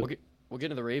 Sound good. We'll get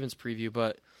into the Ravens preview,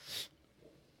 but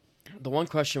the one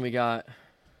question we got,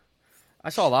 I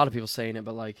saw a lot of people saying it,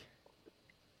 but like,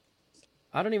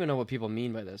 I don't even know what people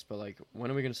mean by this, but like,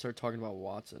 when are we going to start talking about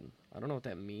Watson? I don't know what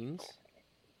that means,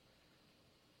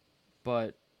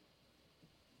 but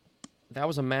that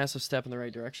was a massive step in the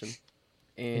right direction.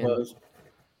 And, Was.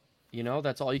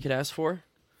 that's all you could ask for.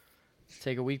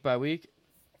 Take it week by week.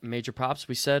 Major props.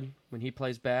 We said when he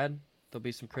plays bad, there'll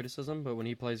be some criticism, but when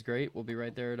he plays great, we'll be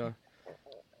right there to.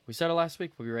 We said it last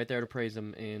week. We'll be right there to praise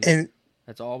him, and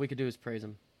that's all we could do is praise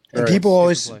him. and Right. people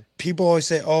always Play.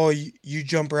 say, "Oh, you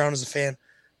jump around as a fan."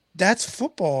 That's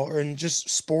football, or in just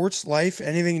sports, life,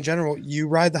 anything in general. You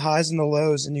ride the highs and the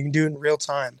lows, and you can do it in real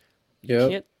time.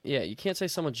 Yep. You can't say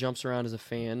someone jumps around as a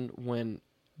fan when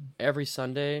every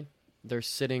Sunday they're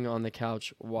sitting on the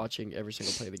couch watching every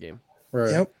single play of the game.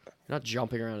 Right. Yep. You're not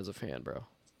jumping around as a fan, bro.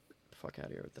 Fuck out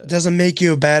of here with It that. doesn't make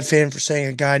you a bad fan for saying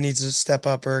a guy needs to step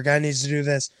up or a guy needs to do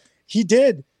this. He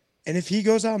did. And if he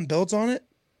goes out and builds on it,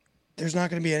 there's not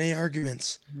going to be any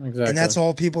arguments. Exactly. And that's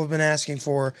all people have been asking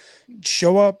for.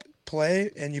 Show up, play,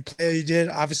 and you play. You did.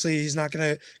 Obviously, he's not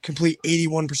going to complete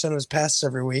 81% of his passes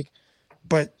every week,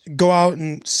 but go out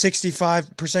and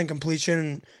 65% completion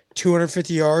and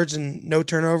 250 yards and no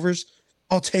turnovers.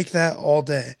 I'll take that all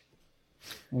day.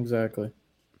 Exactly.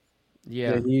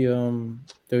 Yeah.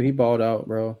 He balled out,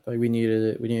 bro. Like we needed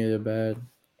it. We needed it bad.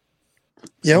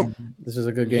 Yep. This is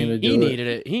a good game to do. He it. needed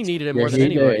it. He needed it Yeah, more than he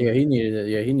did. anybody. Yeah, he needed it.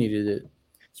 Yeah, he needed it.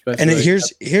 Especially And like-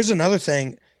 here's another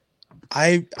thing.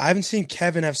 I haven't seen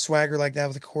Kevin have swagger like that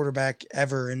with a quarterback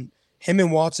ever. And him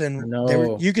and Watson,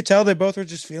 No. you could tell they both were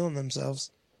just feeling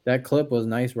themselves. that clip was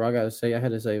nice, bro. I gotta say, I had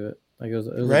to save it. Like it was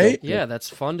a Right? dope clip. Yeah, that's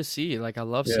fun to see. Like I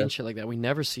love Yeah. seeing shit like that. We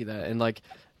never see that. And like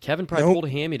Kevin probably Nope. pulled a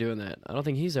hammy doing that. I don't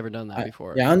think he's ever done that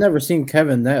before. Yeah, I've never seen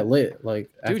Kevin that lit. Like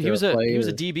Dude, after he was a a play he was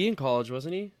a or- DB in college,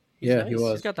 wasn't he? He's Yeah, nice. he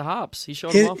was. He's got the hops. He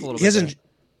showed He, him off a little he bit. hasn't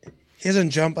he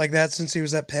hasn't jumped like that since he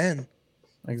was at Penn.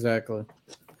 Exactly.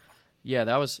 Yeah,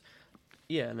 that was.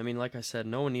 Yeah, and I mean, like I said,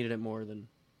 no one needed it more than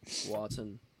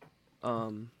Watson.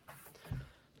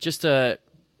 Just and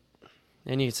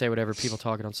you can say whatever people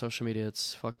talking on social media.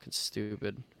 It's fucking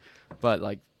stupid, but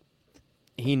like,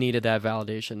 he needed that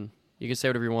validation. You can say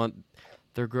whatever you want.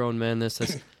 They're grown men.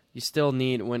 This. You still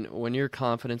need when your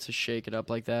confidence is shaken up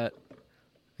like that.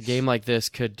 A game like this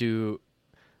could do.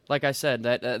 Like I said,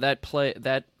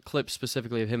 that clip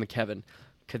specifically of him and Kevin,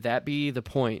 could that be the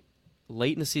point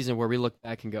late in the season where we look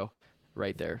back and go,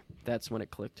 right there, that's when it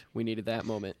clicked. We needed that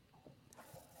moment.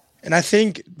 And I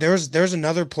think there's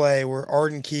another play where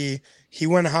Arden Key, he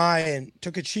went high and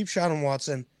took a cheap shot on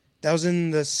Watson. That was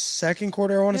in the second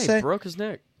quarter, I want to He say. broke his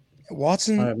neck.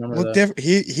 Watson I remember looked that. different.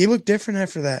 He looked different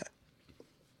after that.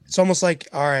 It's almost like,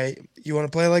 all right, you want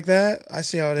to play like that? I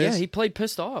see how it is. Yeah, he played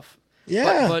pissed off.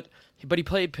 Yeah. But he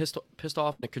played pissed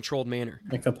off in a controlled manner.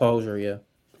 And composure, yeah.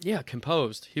 Yeah,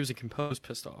 composed. He was a composed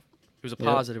pissed off. He was a Yep.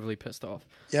 positively pissed off.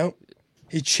 Yep.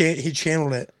 He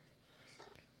channeled it.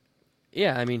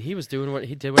 Yeah, I mean, he was doing what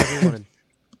he did whatever he wanted.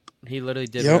 He literally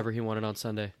did Yep. whatever he wanted on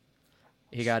Sunday.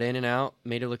 He got in and out,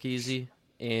 made it look easy,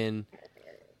 and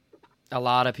a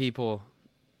lot of people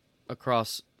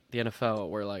across the NFL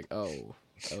were like, "Oh,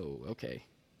 okay."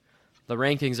 The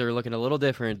rankings are looking a little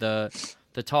different. The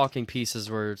talking pieces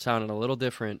were sounding a little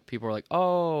different. People were like,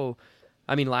 "Oh,"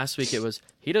 I mean, last week it was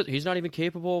he's not even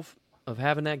capable of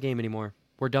having that game anymore.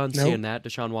 We're done Nope. seeing that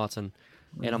Deshaun Watson,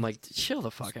 and I'm like, chill the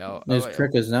fuck out. His Oh,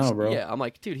 trick is now, bro. yeah, I'm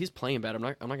like, dude, he's playing bad. I'm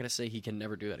not gonna say he can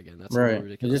never do that again. That's a Right. little He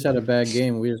ridiculous. just had a bad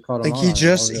game. We just caught him Like on.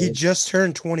 he just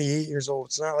turned 28 years old.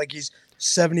 It's not like he's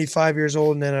 75 years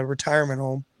old and in a retirement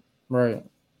home. Right.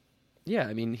 Yeah,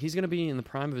 I mean, he's gonna be in the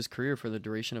prime of his career for the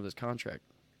duration of his contract.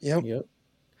 Yep. Yep.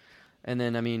 And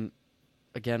then, I mean,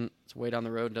 again, it's way down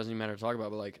the road. Doesn't even matter to talk about,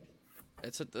 but like,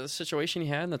 it's the situation he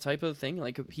had and the type of thing.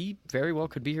 Like, he very well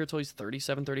could be here till he's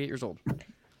 37, 38 years old.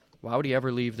 Why would he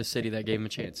ever leave the city that gave him a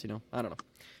chance? You know, I don't know.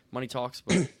 Money talks,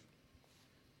 but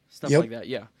stuff Yep. like that.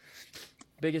 Yeah.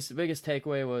 Biggest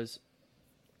takeaway was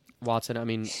Watson. I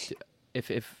mean,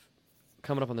 if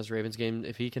coming up on this Ravens game,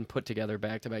 if he can put together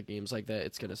back-to-back games like that,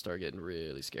 it's gonna start getting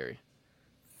really scary.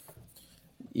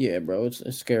 Yeah, bro. It's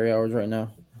scary hours right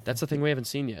now. That's the thing we haven't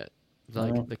seen yet,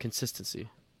 like Uh-huh. the consistency.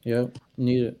 Yep.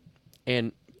 Need it.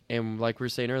 And like we were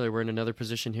saying earlier, we're in another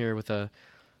position here with a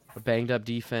banged up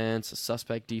defense, a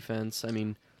suspect defense. I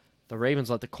mean, the Ravens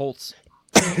let the Colts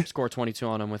score 22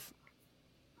 on them with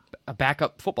a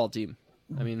backup football team.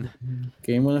 I mean,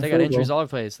 Game winning. they got injuries all over the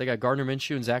place. They got Gardner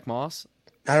Minshew and Zach Moss.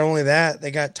 Not only that, they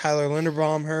got Tyler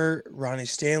Linderbaum hurt. Ronnie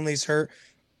Stanley's hurt.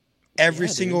 Every Yeah,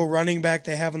 dude. single running back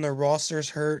they have on their roster is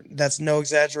hurt. That's no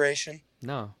exaggeration.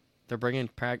 No, they're bringing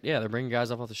they're bringing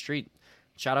guys off the street.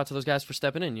 Shout out to those guys for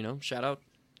stepping in. You know, shout out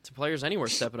to players anywhere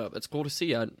stepping up. It's cool to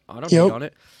see. I don't hate Yep. on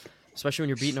it, especially when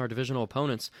you're beating our divisional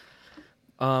opponents.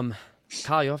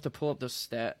 Kyle, you have to pull up those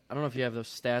stat. I don't know if you have those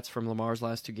stats from Lamar's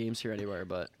last two games here anywhere,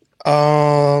 but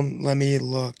Let me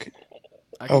look.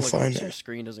 I can I'll look find so it. your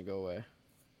screen doesn't go away.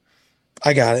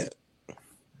 I got it.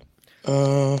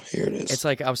 Here it is. It's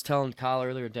like I was telling Kyle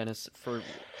earlier, Dennis, for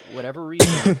whatever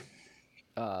reason,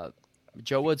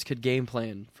 Joe Woods could game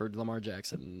plan for Lamar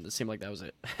Jackson. And it seemed like that was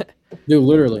it. Dude,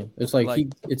 literally. It's like, Like-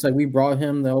 it's like we brought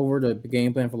him over to the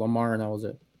game plan for Lamar and that was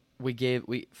it. we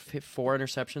hit 4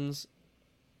 interceptions.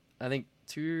 I think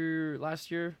 2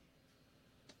 last year.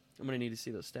 I'm gonna need to see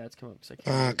those stats come up because I can't.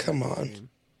 remember come exactly on. the name.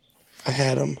 I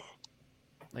had him.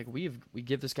 Like we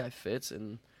give this guy fits,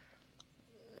 and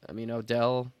I mean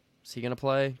Odell, is he gonna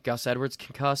play? Gus Edwards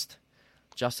concussed.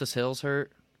 Justice Hill's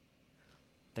hurt.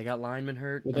 They got linemen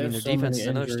hurt. But I mean there's their so defense many is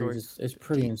another story. injuries. It's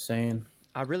pretty insane.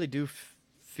 I really do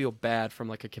feel bad from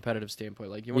like a competitive standpoint.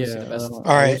 Like you want to see the best. All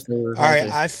right. All right,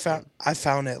 I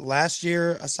found it. Last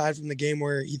year, aside from the game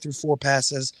where he threw 4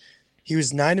 passes, he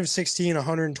was 9 of 16,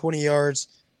 120 yards,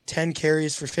 10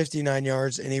 carries for 59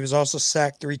 yards, and he was also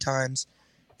sacked 3 times.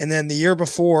 And then the year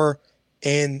before,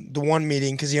 in the one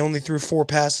meeting, because he only threw 4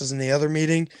 passes in the other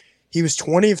meeting, he was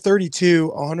 20 of 32,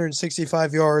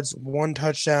 165 yards, 1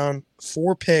 touchdown,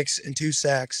 4 picks, and 2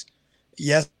 sacks.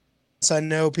 Yes, I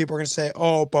know people are going to say,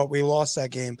 oh, but we lost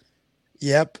that game.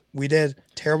 Yep, we did.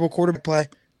 Terrible quarterback play.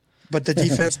 But the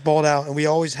defense balled out, and we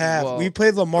always have. Well- we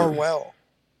played Lamar well.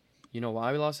 You know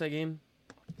why we lost that game?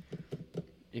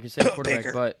 You can say the quarterback,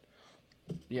 Baker.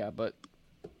 but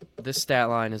this stat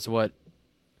line is what.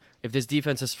 If this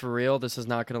defense is for real, this is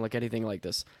not going to look anything like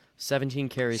this. 17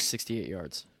 carries, 68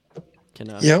 yards.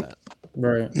 Cannot have Yep. that.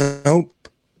 Right. Nope.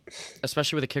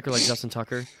 Especially with a kicker like Justin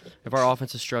Tucker. If our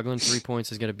offense is struggling, 3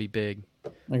 points is going to be big.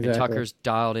 Exactly. And Tucker's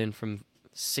dialed in from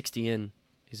 60 in.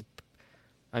 He's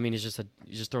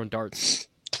just throwing darts.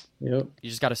 Yep. You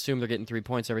just got to assume they're getting 3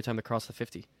 points every time they cross the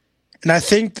 50. And I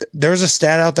think there's a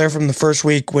stat out there from the first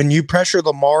week when you pressure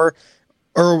Lamar,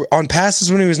 or on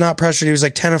passes when he was not pressured, he was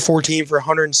like 10 of 14 for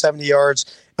 170 yards.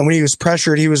 And when he was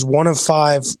pressured, he was 1 of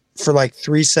 5 for like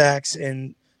 3 sacks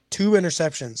and 2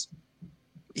 interceptions.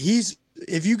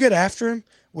 If you get after him,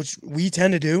 which we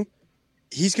tend to do,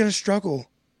 he's going to struggle.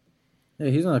 Yeah,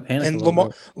 he's gonna panic. And a little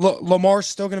bit. Lamar's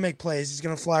still going to make plays. He's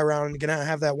going to fly around and going to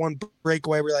have that one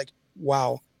breakaway where you're like,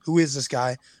 wow, who is this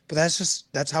guy? But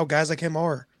that's how guys like him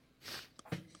are.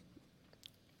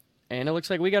 And it looks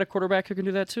like we got a quarterback who can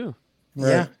do that too. Right.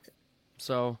 Yeah.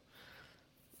 So,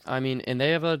 and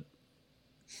they have I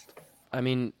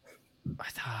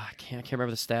can't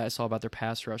remember the stat I saw about their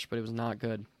pass rush, but it was not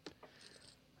good.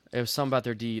 It was something about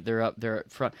their D. They're up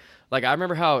front. Like, I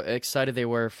remember how excited they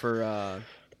were for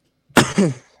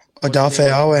Odafe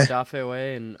Awe. Odafe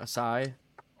Awe and Asai.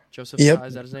 Joseph Yep. Asai,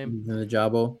 is that his name? The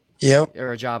Jabo. Yep.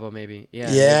 Or Ajabo, maybe.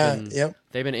 Yeah. Yeah. Yep.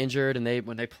 They've been injured, and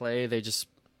when they play, they just.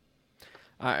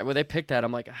 When they picked that,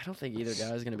 I'm like, I don't think either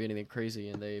guy is going to be anything crazy,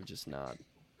 and they've just not.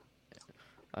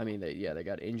 I mean, they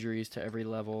got injuries to every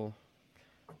level.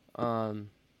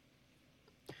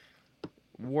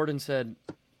 Warden said,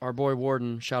 our boy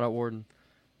Warden, shout out Warden,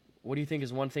 what do you think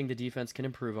is one thing the defense can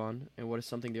improve on, and what is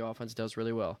something the offense does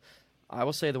really well? I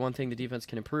will say the one thing the defense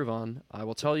can improve on, I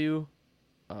will tell you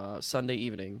Sunday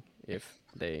evening if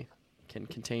they can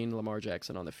contain Lamar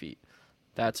Jackson on the feet.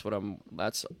 That's what I'm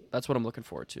looking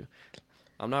forward to.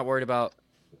 I'm not worried about,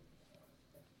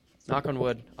 knock on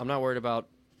wood, I'm not worried about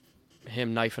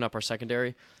him knifing up our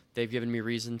secondary. They've given me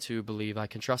reason to believe I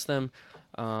can trust them.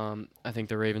 I think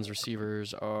the Ravens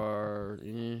receivers are,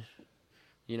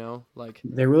 like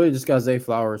They really just got Zay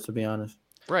Flowers, to be honest.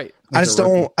 right. I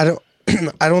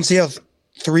don't see how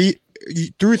through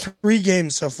 3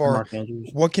 games so far. Mark Andrews.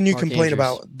 What can you Mark complain Andrews.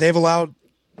 about? They've allowed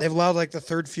like the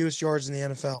 3rd fewest yards in the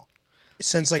NFL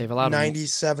since like They've allowed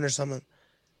 97 or something.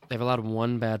 They've allowed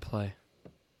one bad play.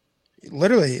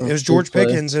 Literally, it was George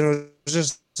Pickens, and it was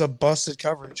just a busted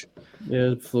coverage.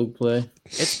 Yeah, fluke play.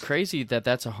 It's crazy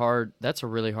that's a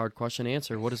really hard question to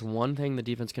answer. What is one thing the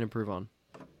defense can improve on?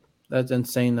 That's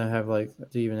insane to have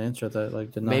to even answer that.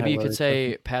 To not Maybe have you could other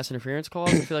say pass interference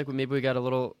calls. I feel like maybe we got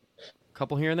a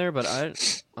couple here and there, but I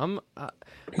don't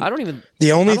even.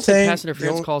 The only I don't think thing, pass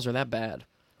interference calls are that bad.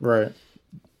 questions.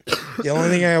 the only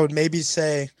thing I would maybe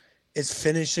say is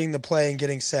finishing the play and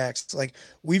getting sacks. Like,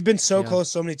 we've been so Yeah. close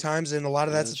so many times, and a lot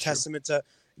of that's a that's true. testament to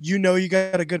you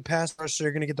got a good pass rusher,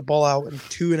 you're going to get the ball out in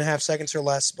 2.5 seconds or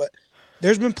less. But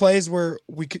there's been plays where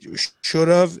we should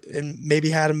have and maybe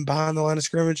had him behind the line of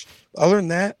scrimmage. Other than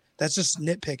that, that's just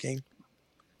nitpicking.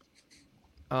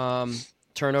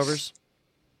 Turnovers.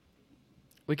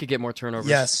 We could get more turnovers.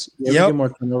 Yes. Yeah, we Yep. get more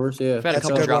turnovers. Yeah, We've had a That's a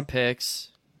couple good drop one. picks.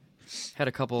 Had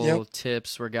a couple Yep.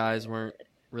 tips where guys weren't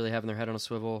really having their head on a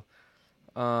swivel.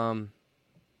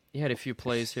 You had a few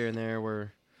plays here and there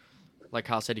where, like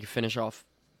Kyle said, you could finish off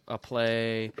a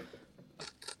play.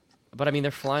 But I mean,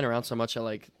 they're flying around so much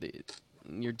that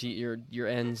your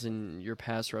ends and your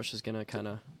pass rush is gonna kind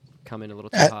of come in a little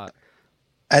too hot.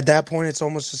 At that point, it's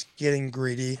almost just getting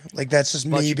greedy. Like, that's just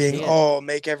But me you being, can't-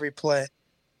 make every play.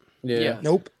 yeah.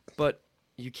 Nope. But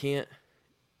you can't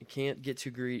get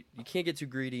too greedy. You can't get too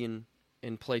greedy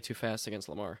and play too fast against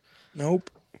Lamar. Nope.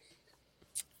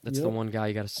 That's the one guy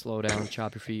you got to slow down,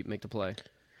 chop your feet, make the play.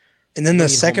 And then You the don't need home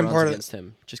second runs part of against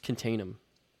him, just contain him.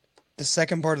 the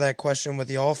second part of that question with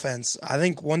the offense, I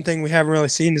think one thing we haven't really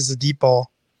seen is the deep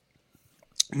ball.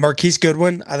 Marquise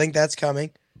Goodwin, I think that's coming.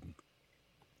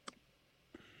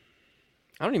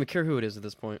 I don't even care who it is at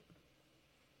this point.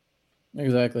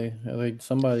 Exactly. Like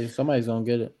somebody's gonna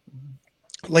get it.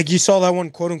 Like, you saw that one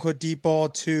quote unquote deep ball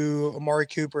to Amari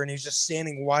Cooper, and he's just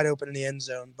standing wide open in the end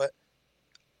zone. But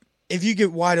if you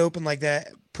get wide open like that,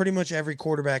 pretty much every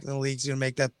quarterback in the league is going to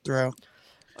make that throw.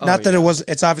 Oh, Not that yeah.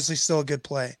 it's obviously still a good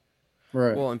play.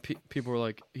 Right. Well, and people were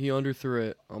like, he underthrew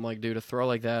it. I'm like, dude, a throw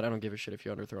like that, I don't give a shit if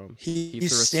you underthrow him. He's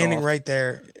threw a standing soft, right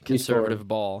there. conservative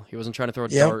ball. He wasn't trying to throw a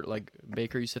Yep. dart like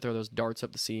Baker used to throw those darts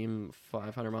up the seam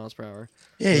 500 miles per hour.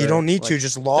 Yeah, you Right. don't need to. Like,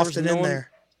 Just loft was it no in one-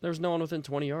 there. There was no one within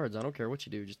 20 yards. I don't care what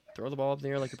you do. Just throw the ball up in the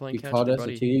air like you're playing You catch caught with your us a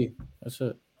buddy. TD. That's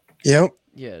it. Yep.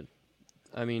 Yeah.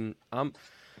 I mean,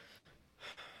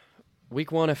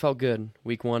 Week 1, I felt good.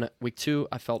 Week 2,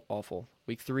 I felt awful.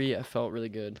 Week 3, I felt really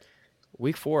good.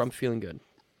 Week 4, I'm feeling good.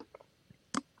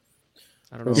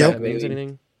 I don't know Yep. if that means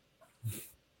anything.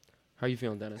 How you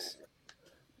feeling, Dennis?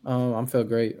 I feel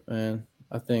great, man.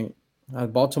 I think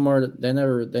Baltimore, they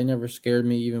never scared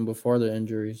me even before the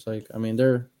injuries. Like, I mean,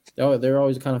 they're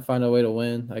always kind of find a way to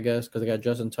win, I guess, because they got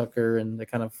Justin Tucker and they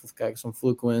kind of got some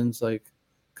fluke wins, like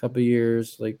a couple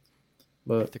years, like.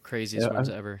 But The craziest yeah, ones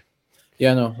ever.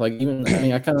 yeah, no, like even I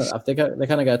mean, I think they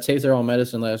kind of got taste their own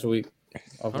medicine last week.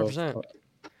 Off of, 100%.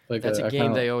 like That's a I game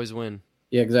kind of they always win.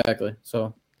 yeah, exactly.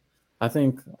 So I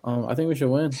think we should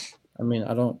win. I mean,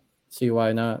 I don't see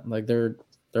why not. Like their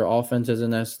offense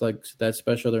isn't as like that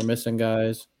special. They're missing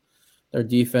guys. Their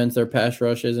defense, their pass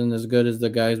rush isn't as good as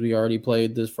the guys we already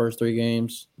played this first 3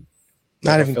 games. Like,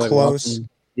 Not I even feel like close. Watson,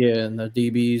 yeah, and the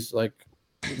DBs like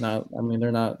not. I mean,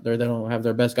 they're not. They don't have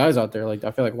their best guys out there. Like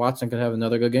I feel like Watson could have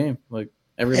another good game. Like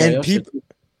everybody And else. Should.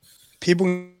 people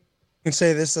can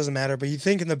say this doesn't matter, but you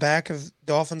think in the back of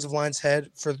the offensive line's head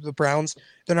for the Browns,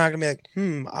 they're not going to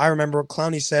be like, I remember what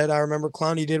Clowney said. I remember what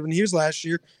Clowney did when he was last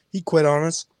year. He quit on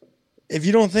us. If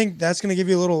you don't think that's going to give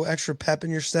you a little extra pep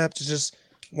in your step to just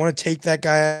want to take that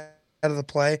guy out of the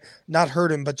play, not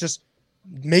hurt him, but just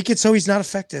make it so he's not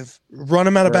effective. Run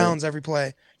him out of Right. bounds every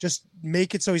play. Just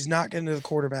make it so he's not getting to the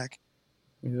quarterback.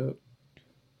 Yep.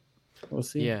 We'll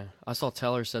see. Yeah, I saw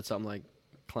Teller said something like,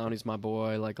 "Clowney's my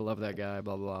boy. Like, I love that guy."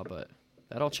 Blah blah blah. But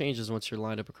that all changes once you're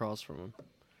lined up across from him.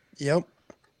 Yep.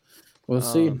 We'll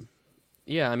see.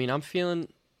 Yeah, I mean, I'm feeling.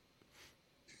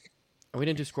 We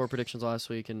didn't do score predictions last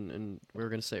week, and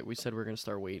we said we were gonna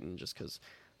start waiting just because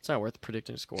it's not worth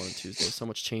predicting a score on Tuesday. So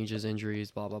much changes,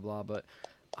 injuries, blah blah blah. But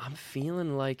I'm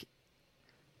feeling like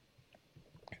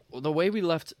the way we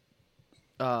left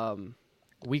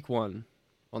week 1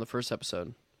 on the first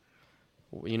episode.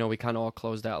 You know, we kind of all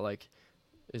closed out like,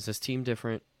 is this team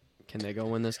different? Can they go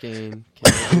win this game?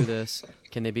 Can they do this?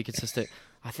 Can they be consistent?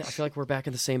 I feel like we're back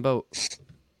in the same boat.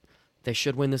 They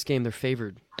should win this game. They're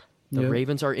favored. The Yep.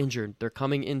 Ravens are injured. They're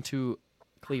coming into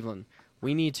Cleveland.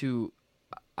 We need to.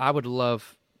 I would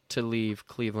love to leave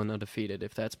Cleveland undefeated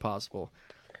if that's possible.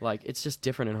 Like, it's just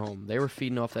different at home. They were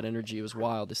feeding off that energy. It was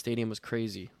wild. The stadium was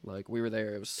crazy. Like, we were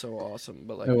there. It was so awesome.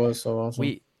 But like, It was so awesome.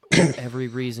 we have every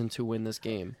reason to win this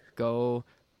game. Go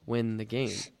win the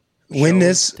game. Win Show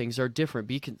this. Things are different.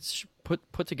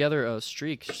 Put together a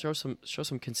streak. Show some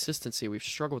consistency. We've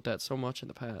struggled with that so much in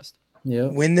the past. Yeah.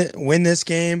 Win this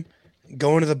game.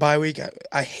 Go into the bye week.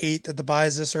 I hate that the bye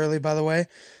is this early, by the way,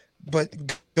 but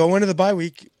go into the bye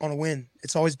week on a win.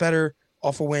 It's always better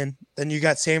off a win. Then you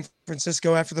got San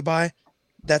Francisco after the bye.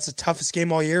 That's the toughest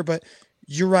game all year, but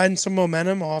you're riding some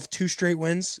momentum off 2 straight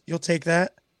wins. You'll take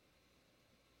that.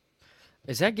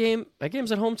 Is that game? That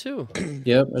game's at home too.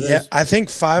 Yep. It Yeah, is. I think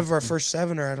 5 of our first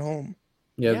 7 are at home.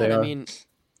 Yeah, they and are. I mean,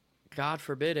 God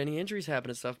forbid any injuries happen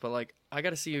and stuff, but like, I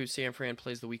got to see who San Fran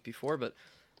plays the week before, but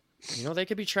you know, they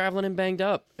could be traveling and banged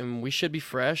up, and we should be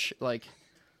fresh. Like,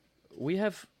 we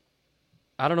have.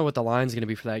 I don't know what the line's going to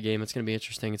be for that game. It's going to be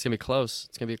interesting. It's going to be close.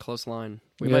 It's going to be a close line.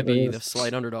 We Yeah, might be it is. the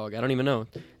slight underdog. I don't even know.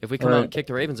 If we come out and kick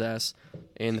the Ravens' ass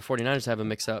and the 49ers have a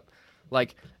mix-up,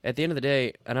 like, at the end of the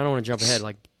day, and I don't want to jump ahead,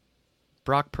 like,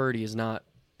 Brock Purdy is not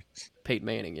Peyton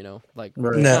Manning, you know? Like,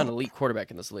 Right. he's No. not an elite quarterback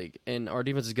in this league. And our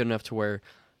defense is good enough to where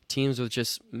teams with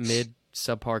just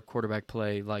mid-subpar quarterback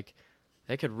play, like,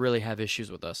 they could really have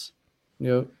issues with us.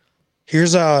 Yep.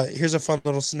 Here's a fun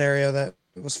little scenario that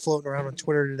was floating around on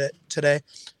Twitter today.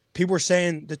 People were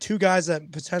saying the 2 guys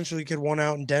that potentially could win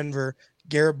out in Denver,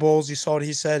 Garrett Bowles, you saw what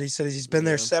he said. He said he's been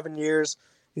there Yeah. 7 years.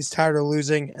 He's tired of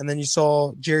losing. And then you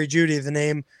saw Jerry Jeudy, the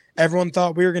name everyone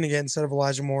thought we were going to get instead of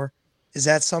Elijah Moore. Is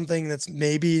that something that's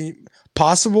maybe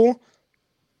possible?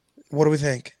 What do we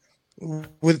think?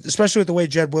 Especially with the way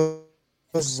Jed Wills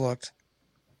has looked.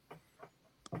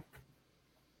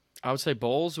 I would say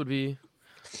Bowles would be.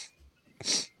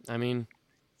 I mean,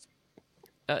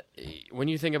 when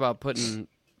you think about putting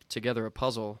together a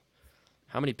puzzle,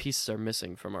 how many pieces are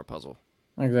missing from our puzzle?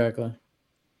 Exactly.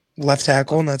 Left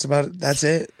tackle, and that's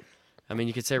it. I mean,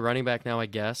 you could say running back now, I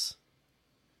guess.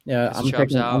 Yeah, His I'm Chubb's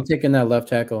taking, out. I'm taking that left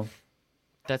tackle.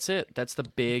 That's it. That's the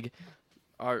big.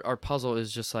 Our puzzle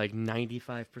is just like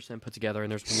 95% put together,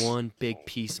 and there's one big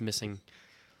piece missing,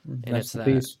 and That's it's the that.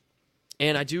 piece.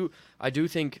 And I do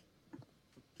think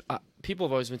people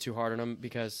have always been too hard on him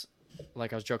because,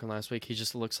 like I was joking last week, he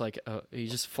just looks like he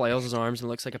just flails his arms and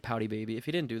looks like a pouty baby. If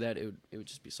he didn't do that, it would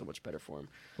just be so much better for him.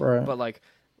 Right. But like,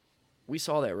 we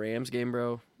saw that Rams game,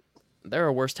 bro. There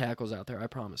are worse tackles out there, I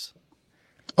promise.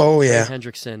 Oh Trey yeah.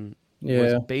 Hendrickson Yeah.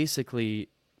 was basically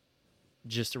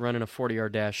just running a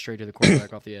 40-yard dash straight to the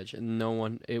quarterback off the edge, and no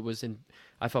one. It was in.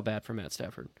 I felt bad for Matt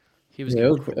Stafford. He was. Yeah,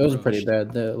 it getting was pretty crushed.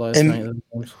 bad the last And- night.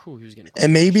 Whew, he was getting.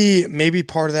 And crushed. maybe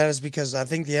part of that is because I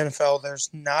think the NFL there's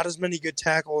not as many good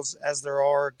tackles as there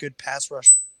are good pass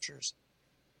rushers.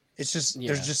 It's just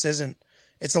Yeah. there just isn't.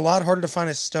 it's a lot harder to find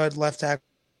a stud left tackle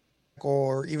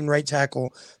or even right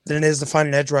tackle than it is to find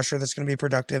an edge rusher that's going to be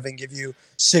productive and give you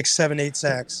 6, 7, 8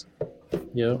 sacks.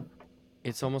 Yeah.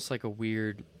 It's almost like a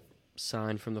weird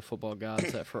sign from the football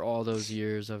gods that for all those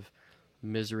years of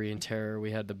misery and terror,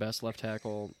 we had the best left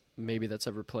tackle maybe that's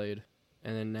ever played.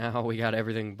 And then now we got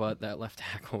everything but that left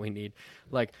tackle we need.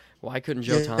 Like, why couldn't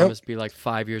Joe Thomas be like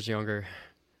 5 years younger?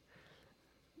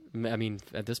 I mean,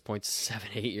 at this point, 7,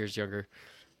 8 years younger.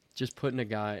 Just putting a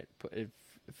guy, if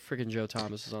freaking Joe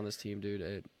Thomas is on this team,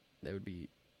 dude, that would be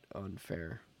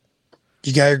unfair.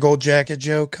 You got your gold jacket,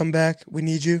 Joe. Come back. We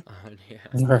need you. Yeah.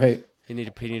 Right. He need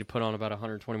to put on about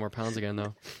 120 more pounds again,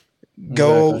 though.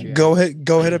 Exactly.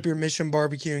 Go hit up your Mission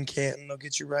Barbecue in Canton. They'll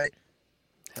get you right.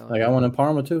 I got one in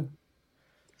Parma too.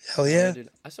 Hell yeah. Dude,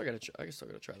 I still gotta try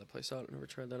that place out. I never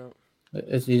tried that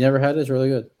out. You never had it? It's really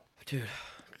good. Dude,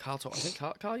 I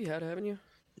think Kyle, you had it, haven't you?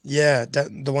 Yeah,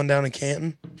 the one down in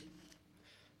Canton.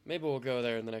 Maybe we'll go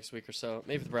there in the next week or so.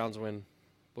 Maybe if the Browns win,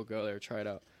 we'll go there, try it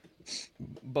out.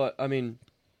 But I mean,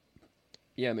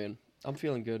 yeah, man, I'm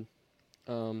feeling good.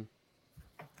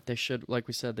 They should, like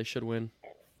we said, they should win.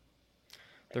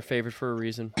 They're favored for a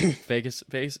reason.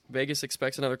 Vegas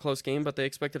expects another close game, but they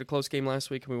expected a close game last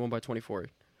week, and we won by 24.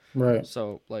 Right.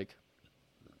 So, like,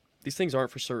 these things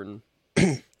aren't for certain.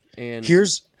 And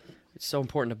Here's it's so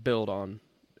important to build on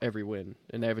every win,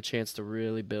 and they have a chance to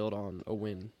really build on a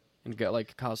win. And get,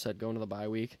 like Kyle said, going to the bye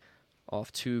week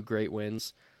off 2 great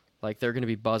wins, like they're going to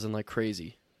be buzzing like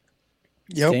crazy.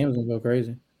 Yep. Game's gonna go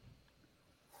crazy.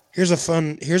 Here's a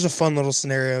fun little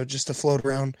scenario just to float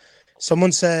around.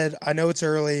 Someone said, I know it's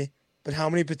early, but how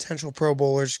many potential Pro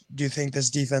Bowlers do you think this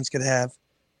defense could have?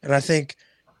 And I think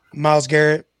Myles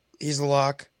Garrett, he's the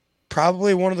lock.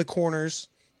 Probably one of the corners.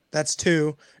 That's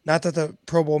 2. Not that the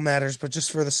Pro Bowl matters, but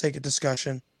just for the sake of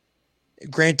discussion.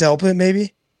 Grant Delpit,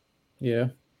 maybe? Yeah.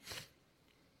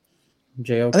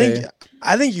 JOK.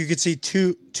 I think you could see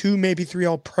two, maybe 3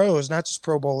 all pros, not just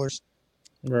Pro Bowlers.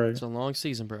 Right. It's a long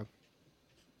season, bro.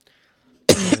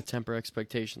 Gotta temper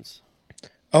expectations.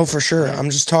 Oh, for sure. I'm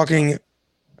just talking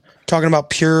about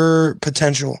pure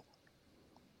potential.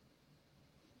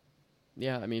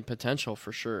 Yeah, I mean potential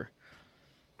for sure.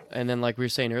 And then, like we were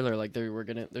saying earlier, like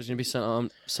there's gonna be some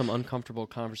uncomfortable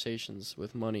conversations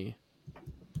with money.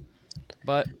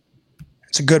 But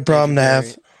It's a good problem to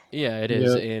have. Yeah, it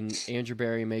is. Yep. And Andrew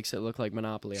Berry makes it look like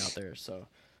Monopoly out there. So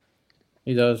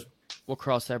He does. we'll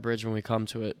cross that bridge when we come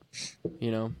to it.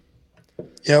 You know.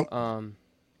 Yep.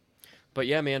 But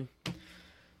yeah, man.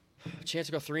 A chance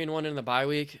to go 3-1 in the bye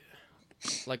week.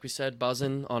 Like we said,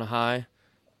 buzzing on a high.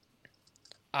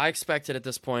 I expected at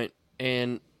this point,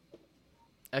 and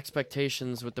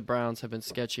expectations with the Browns have been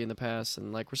sketchy in the past.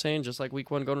 And like we're saying, just like week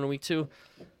 1 going into week 2,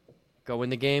 go win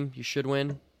the game. You should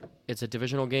win. It's a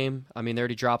divisional game. I mean, they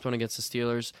already dropped one against the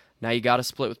Steelers. Now you got to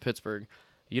split with Pittsburgh.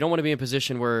 You don't want to be in a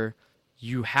position where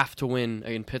you have to win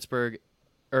in Pittsburgh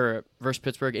or versus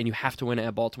Pittsburgh, and you have to win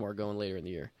at Baltimore going later in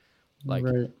the year. Like,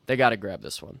 Right. They got to grab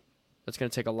this one. That's going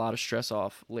to take a lot of stress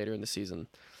off later in the season.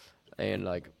 And,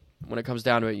 like, when it comes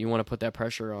down to it, you want to put that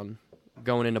pressure on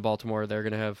going into Baltimore. They're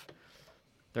going to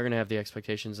have the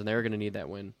expectations, and they're going to need that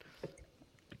win.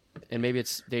 And maybe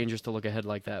it's dangerous to look ahead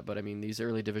like that, but, I mean, these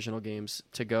early divisional games,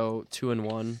 to go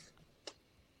 2-1,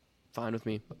 fine with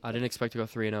me. I didn't expect to go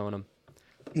 3-0 in them.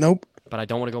 Nope. But I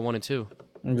don't want to go 1-2.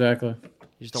 Exactly. You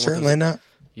just don't Certainly not.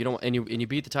 You don't, and you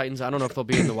beat the Titans. I don't know if they'll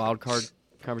be in the wild card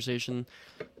conversation.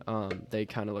 They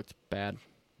kind of looked bad.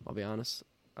 I'll be honest.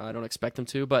 I don't expect them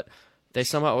to, but they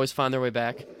somehow always find their way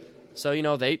back. So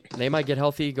they might get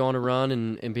healthy, go on a run,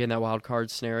 and be in that wild card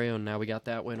scenario. And now we got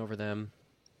that win over them.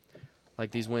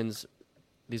 Like these wins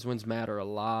matter a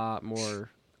lot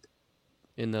more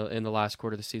in the last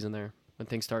quarter of the season. There, when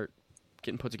things start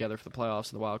getting put together for the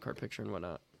playoffs and the wild card picture and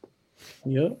whatnot.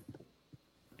 Yep.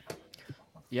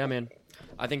 Yeah, man.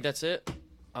 I think that's it.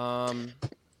 Go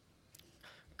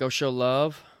show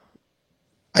love.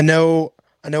 I know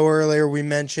earlier we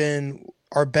mentioned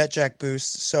our BetJack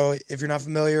boost. So if you're not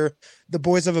familiar, the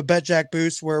boys have a BetJack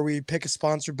boost where we pick a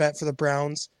sponsored bet for the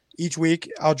Browns each week.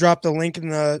 I'll drop the link in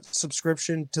the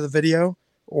subscription to the video,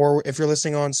 or if you're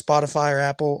listening on Spotify or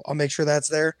Apple, I'll make sure that's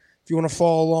there. If you want to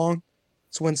follow along,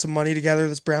 let's win some money together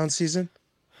this Browns season.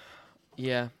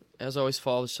 Yeah, as always,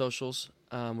 follow the socials.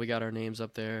 We got our names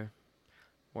up there.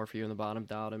 More for you in the bottom,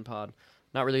 Dialed In Pod.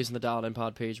 Not really using the Dialed In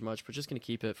Pod page much, but just going to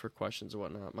keep it for questions and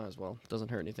whatnot. Might as well.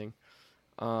 Doesn't hurt anything.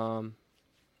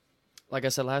 Like I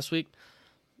said last week,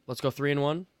 let's go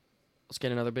 3-1. Let's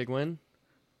get another big win.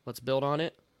 Let's build on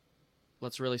it.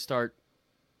 Let's really start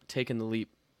taking the leap.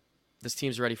 This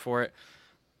team's ready for it.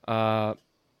 I'm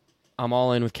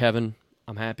all in with Kevin.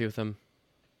 I'm happy with him.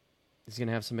 He's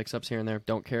gonna have some mix-ups here and there.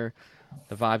 Don't care.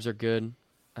 The vibes are good.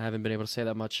 I haven't been able to say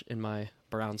that much in my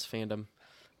Browns fandom.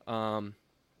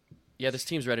 Yeah, this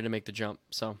team's ready to make the jump.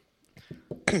 So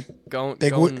going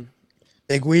Big going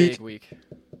Big week. big week.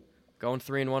 Going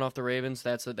 3-1 off the Ravens.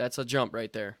 That's a jump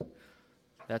right there.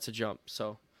 That's a jump.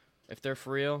 So if they're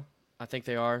for real, I think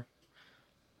they are.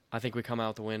 I think we come out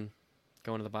with the win,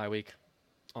 going to the bye week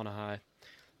on a high,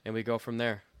 and we go from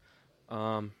there.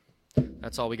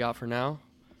 That's all we got for now.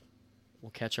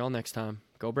 We'll catch y'all next time.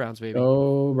 Go Browns, baby.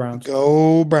 Go Browns.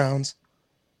 Go Browns.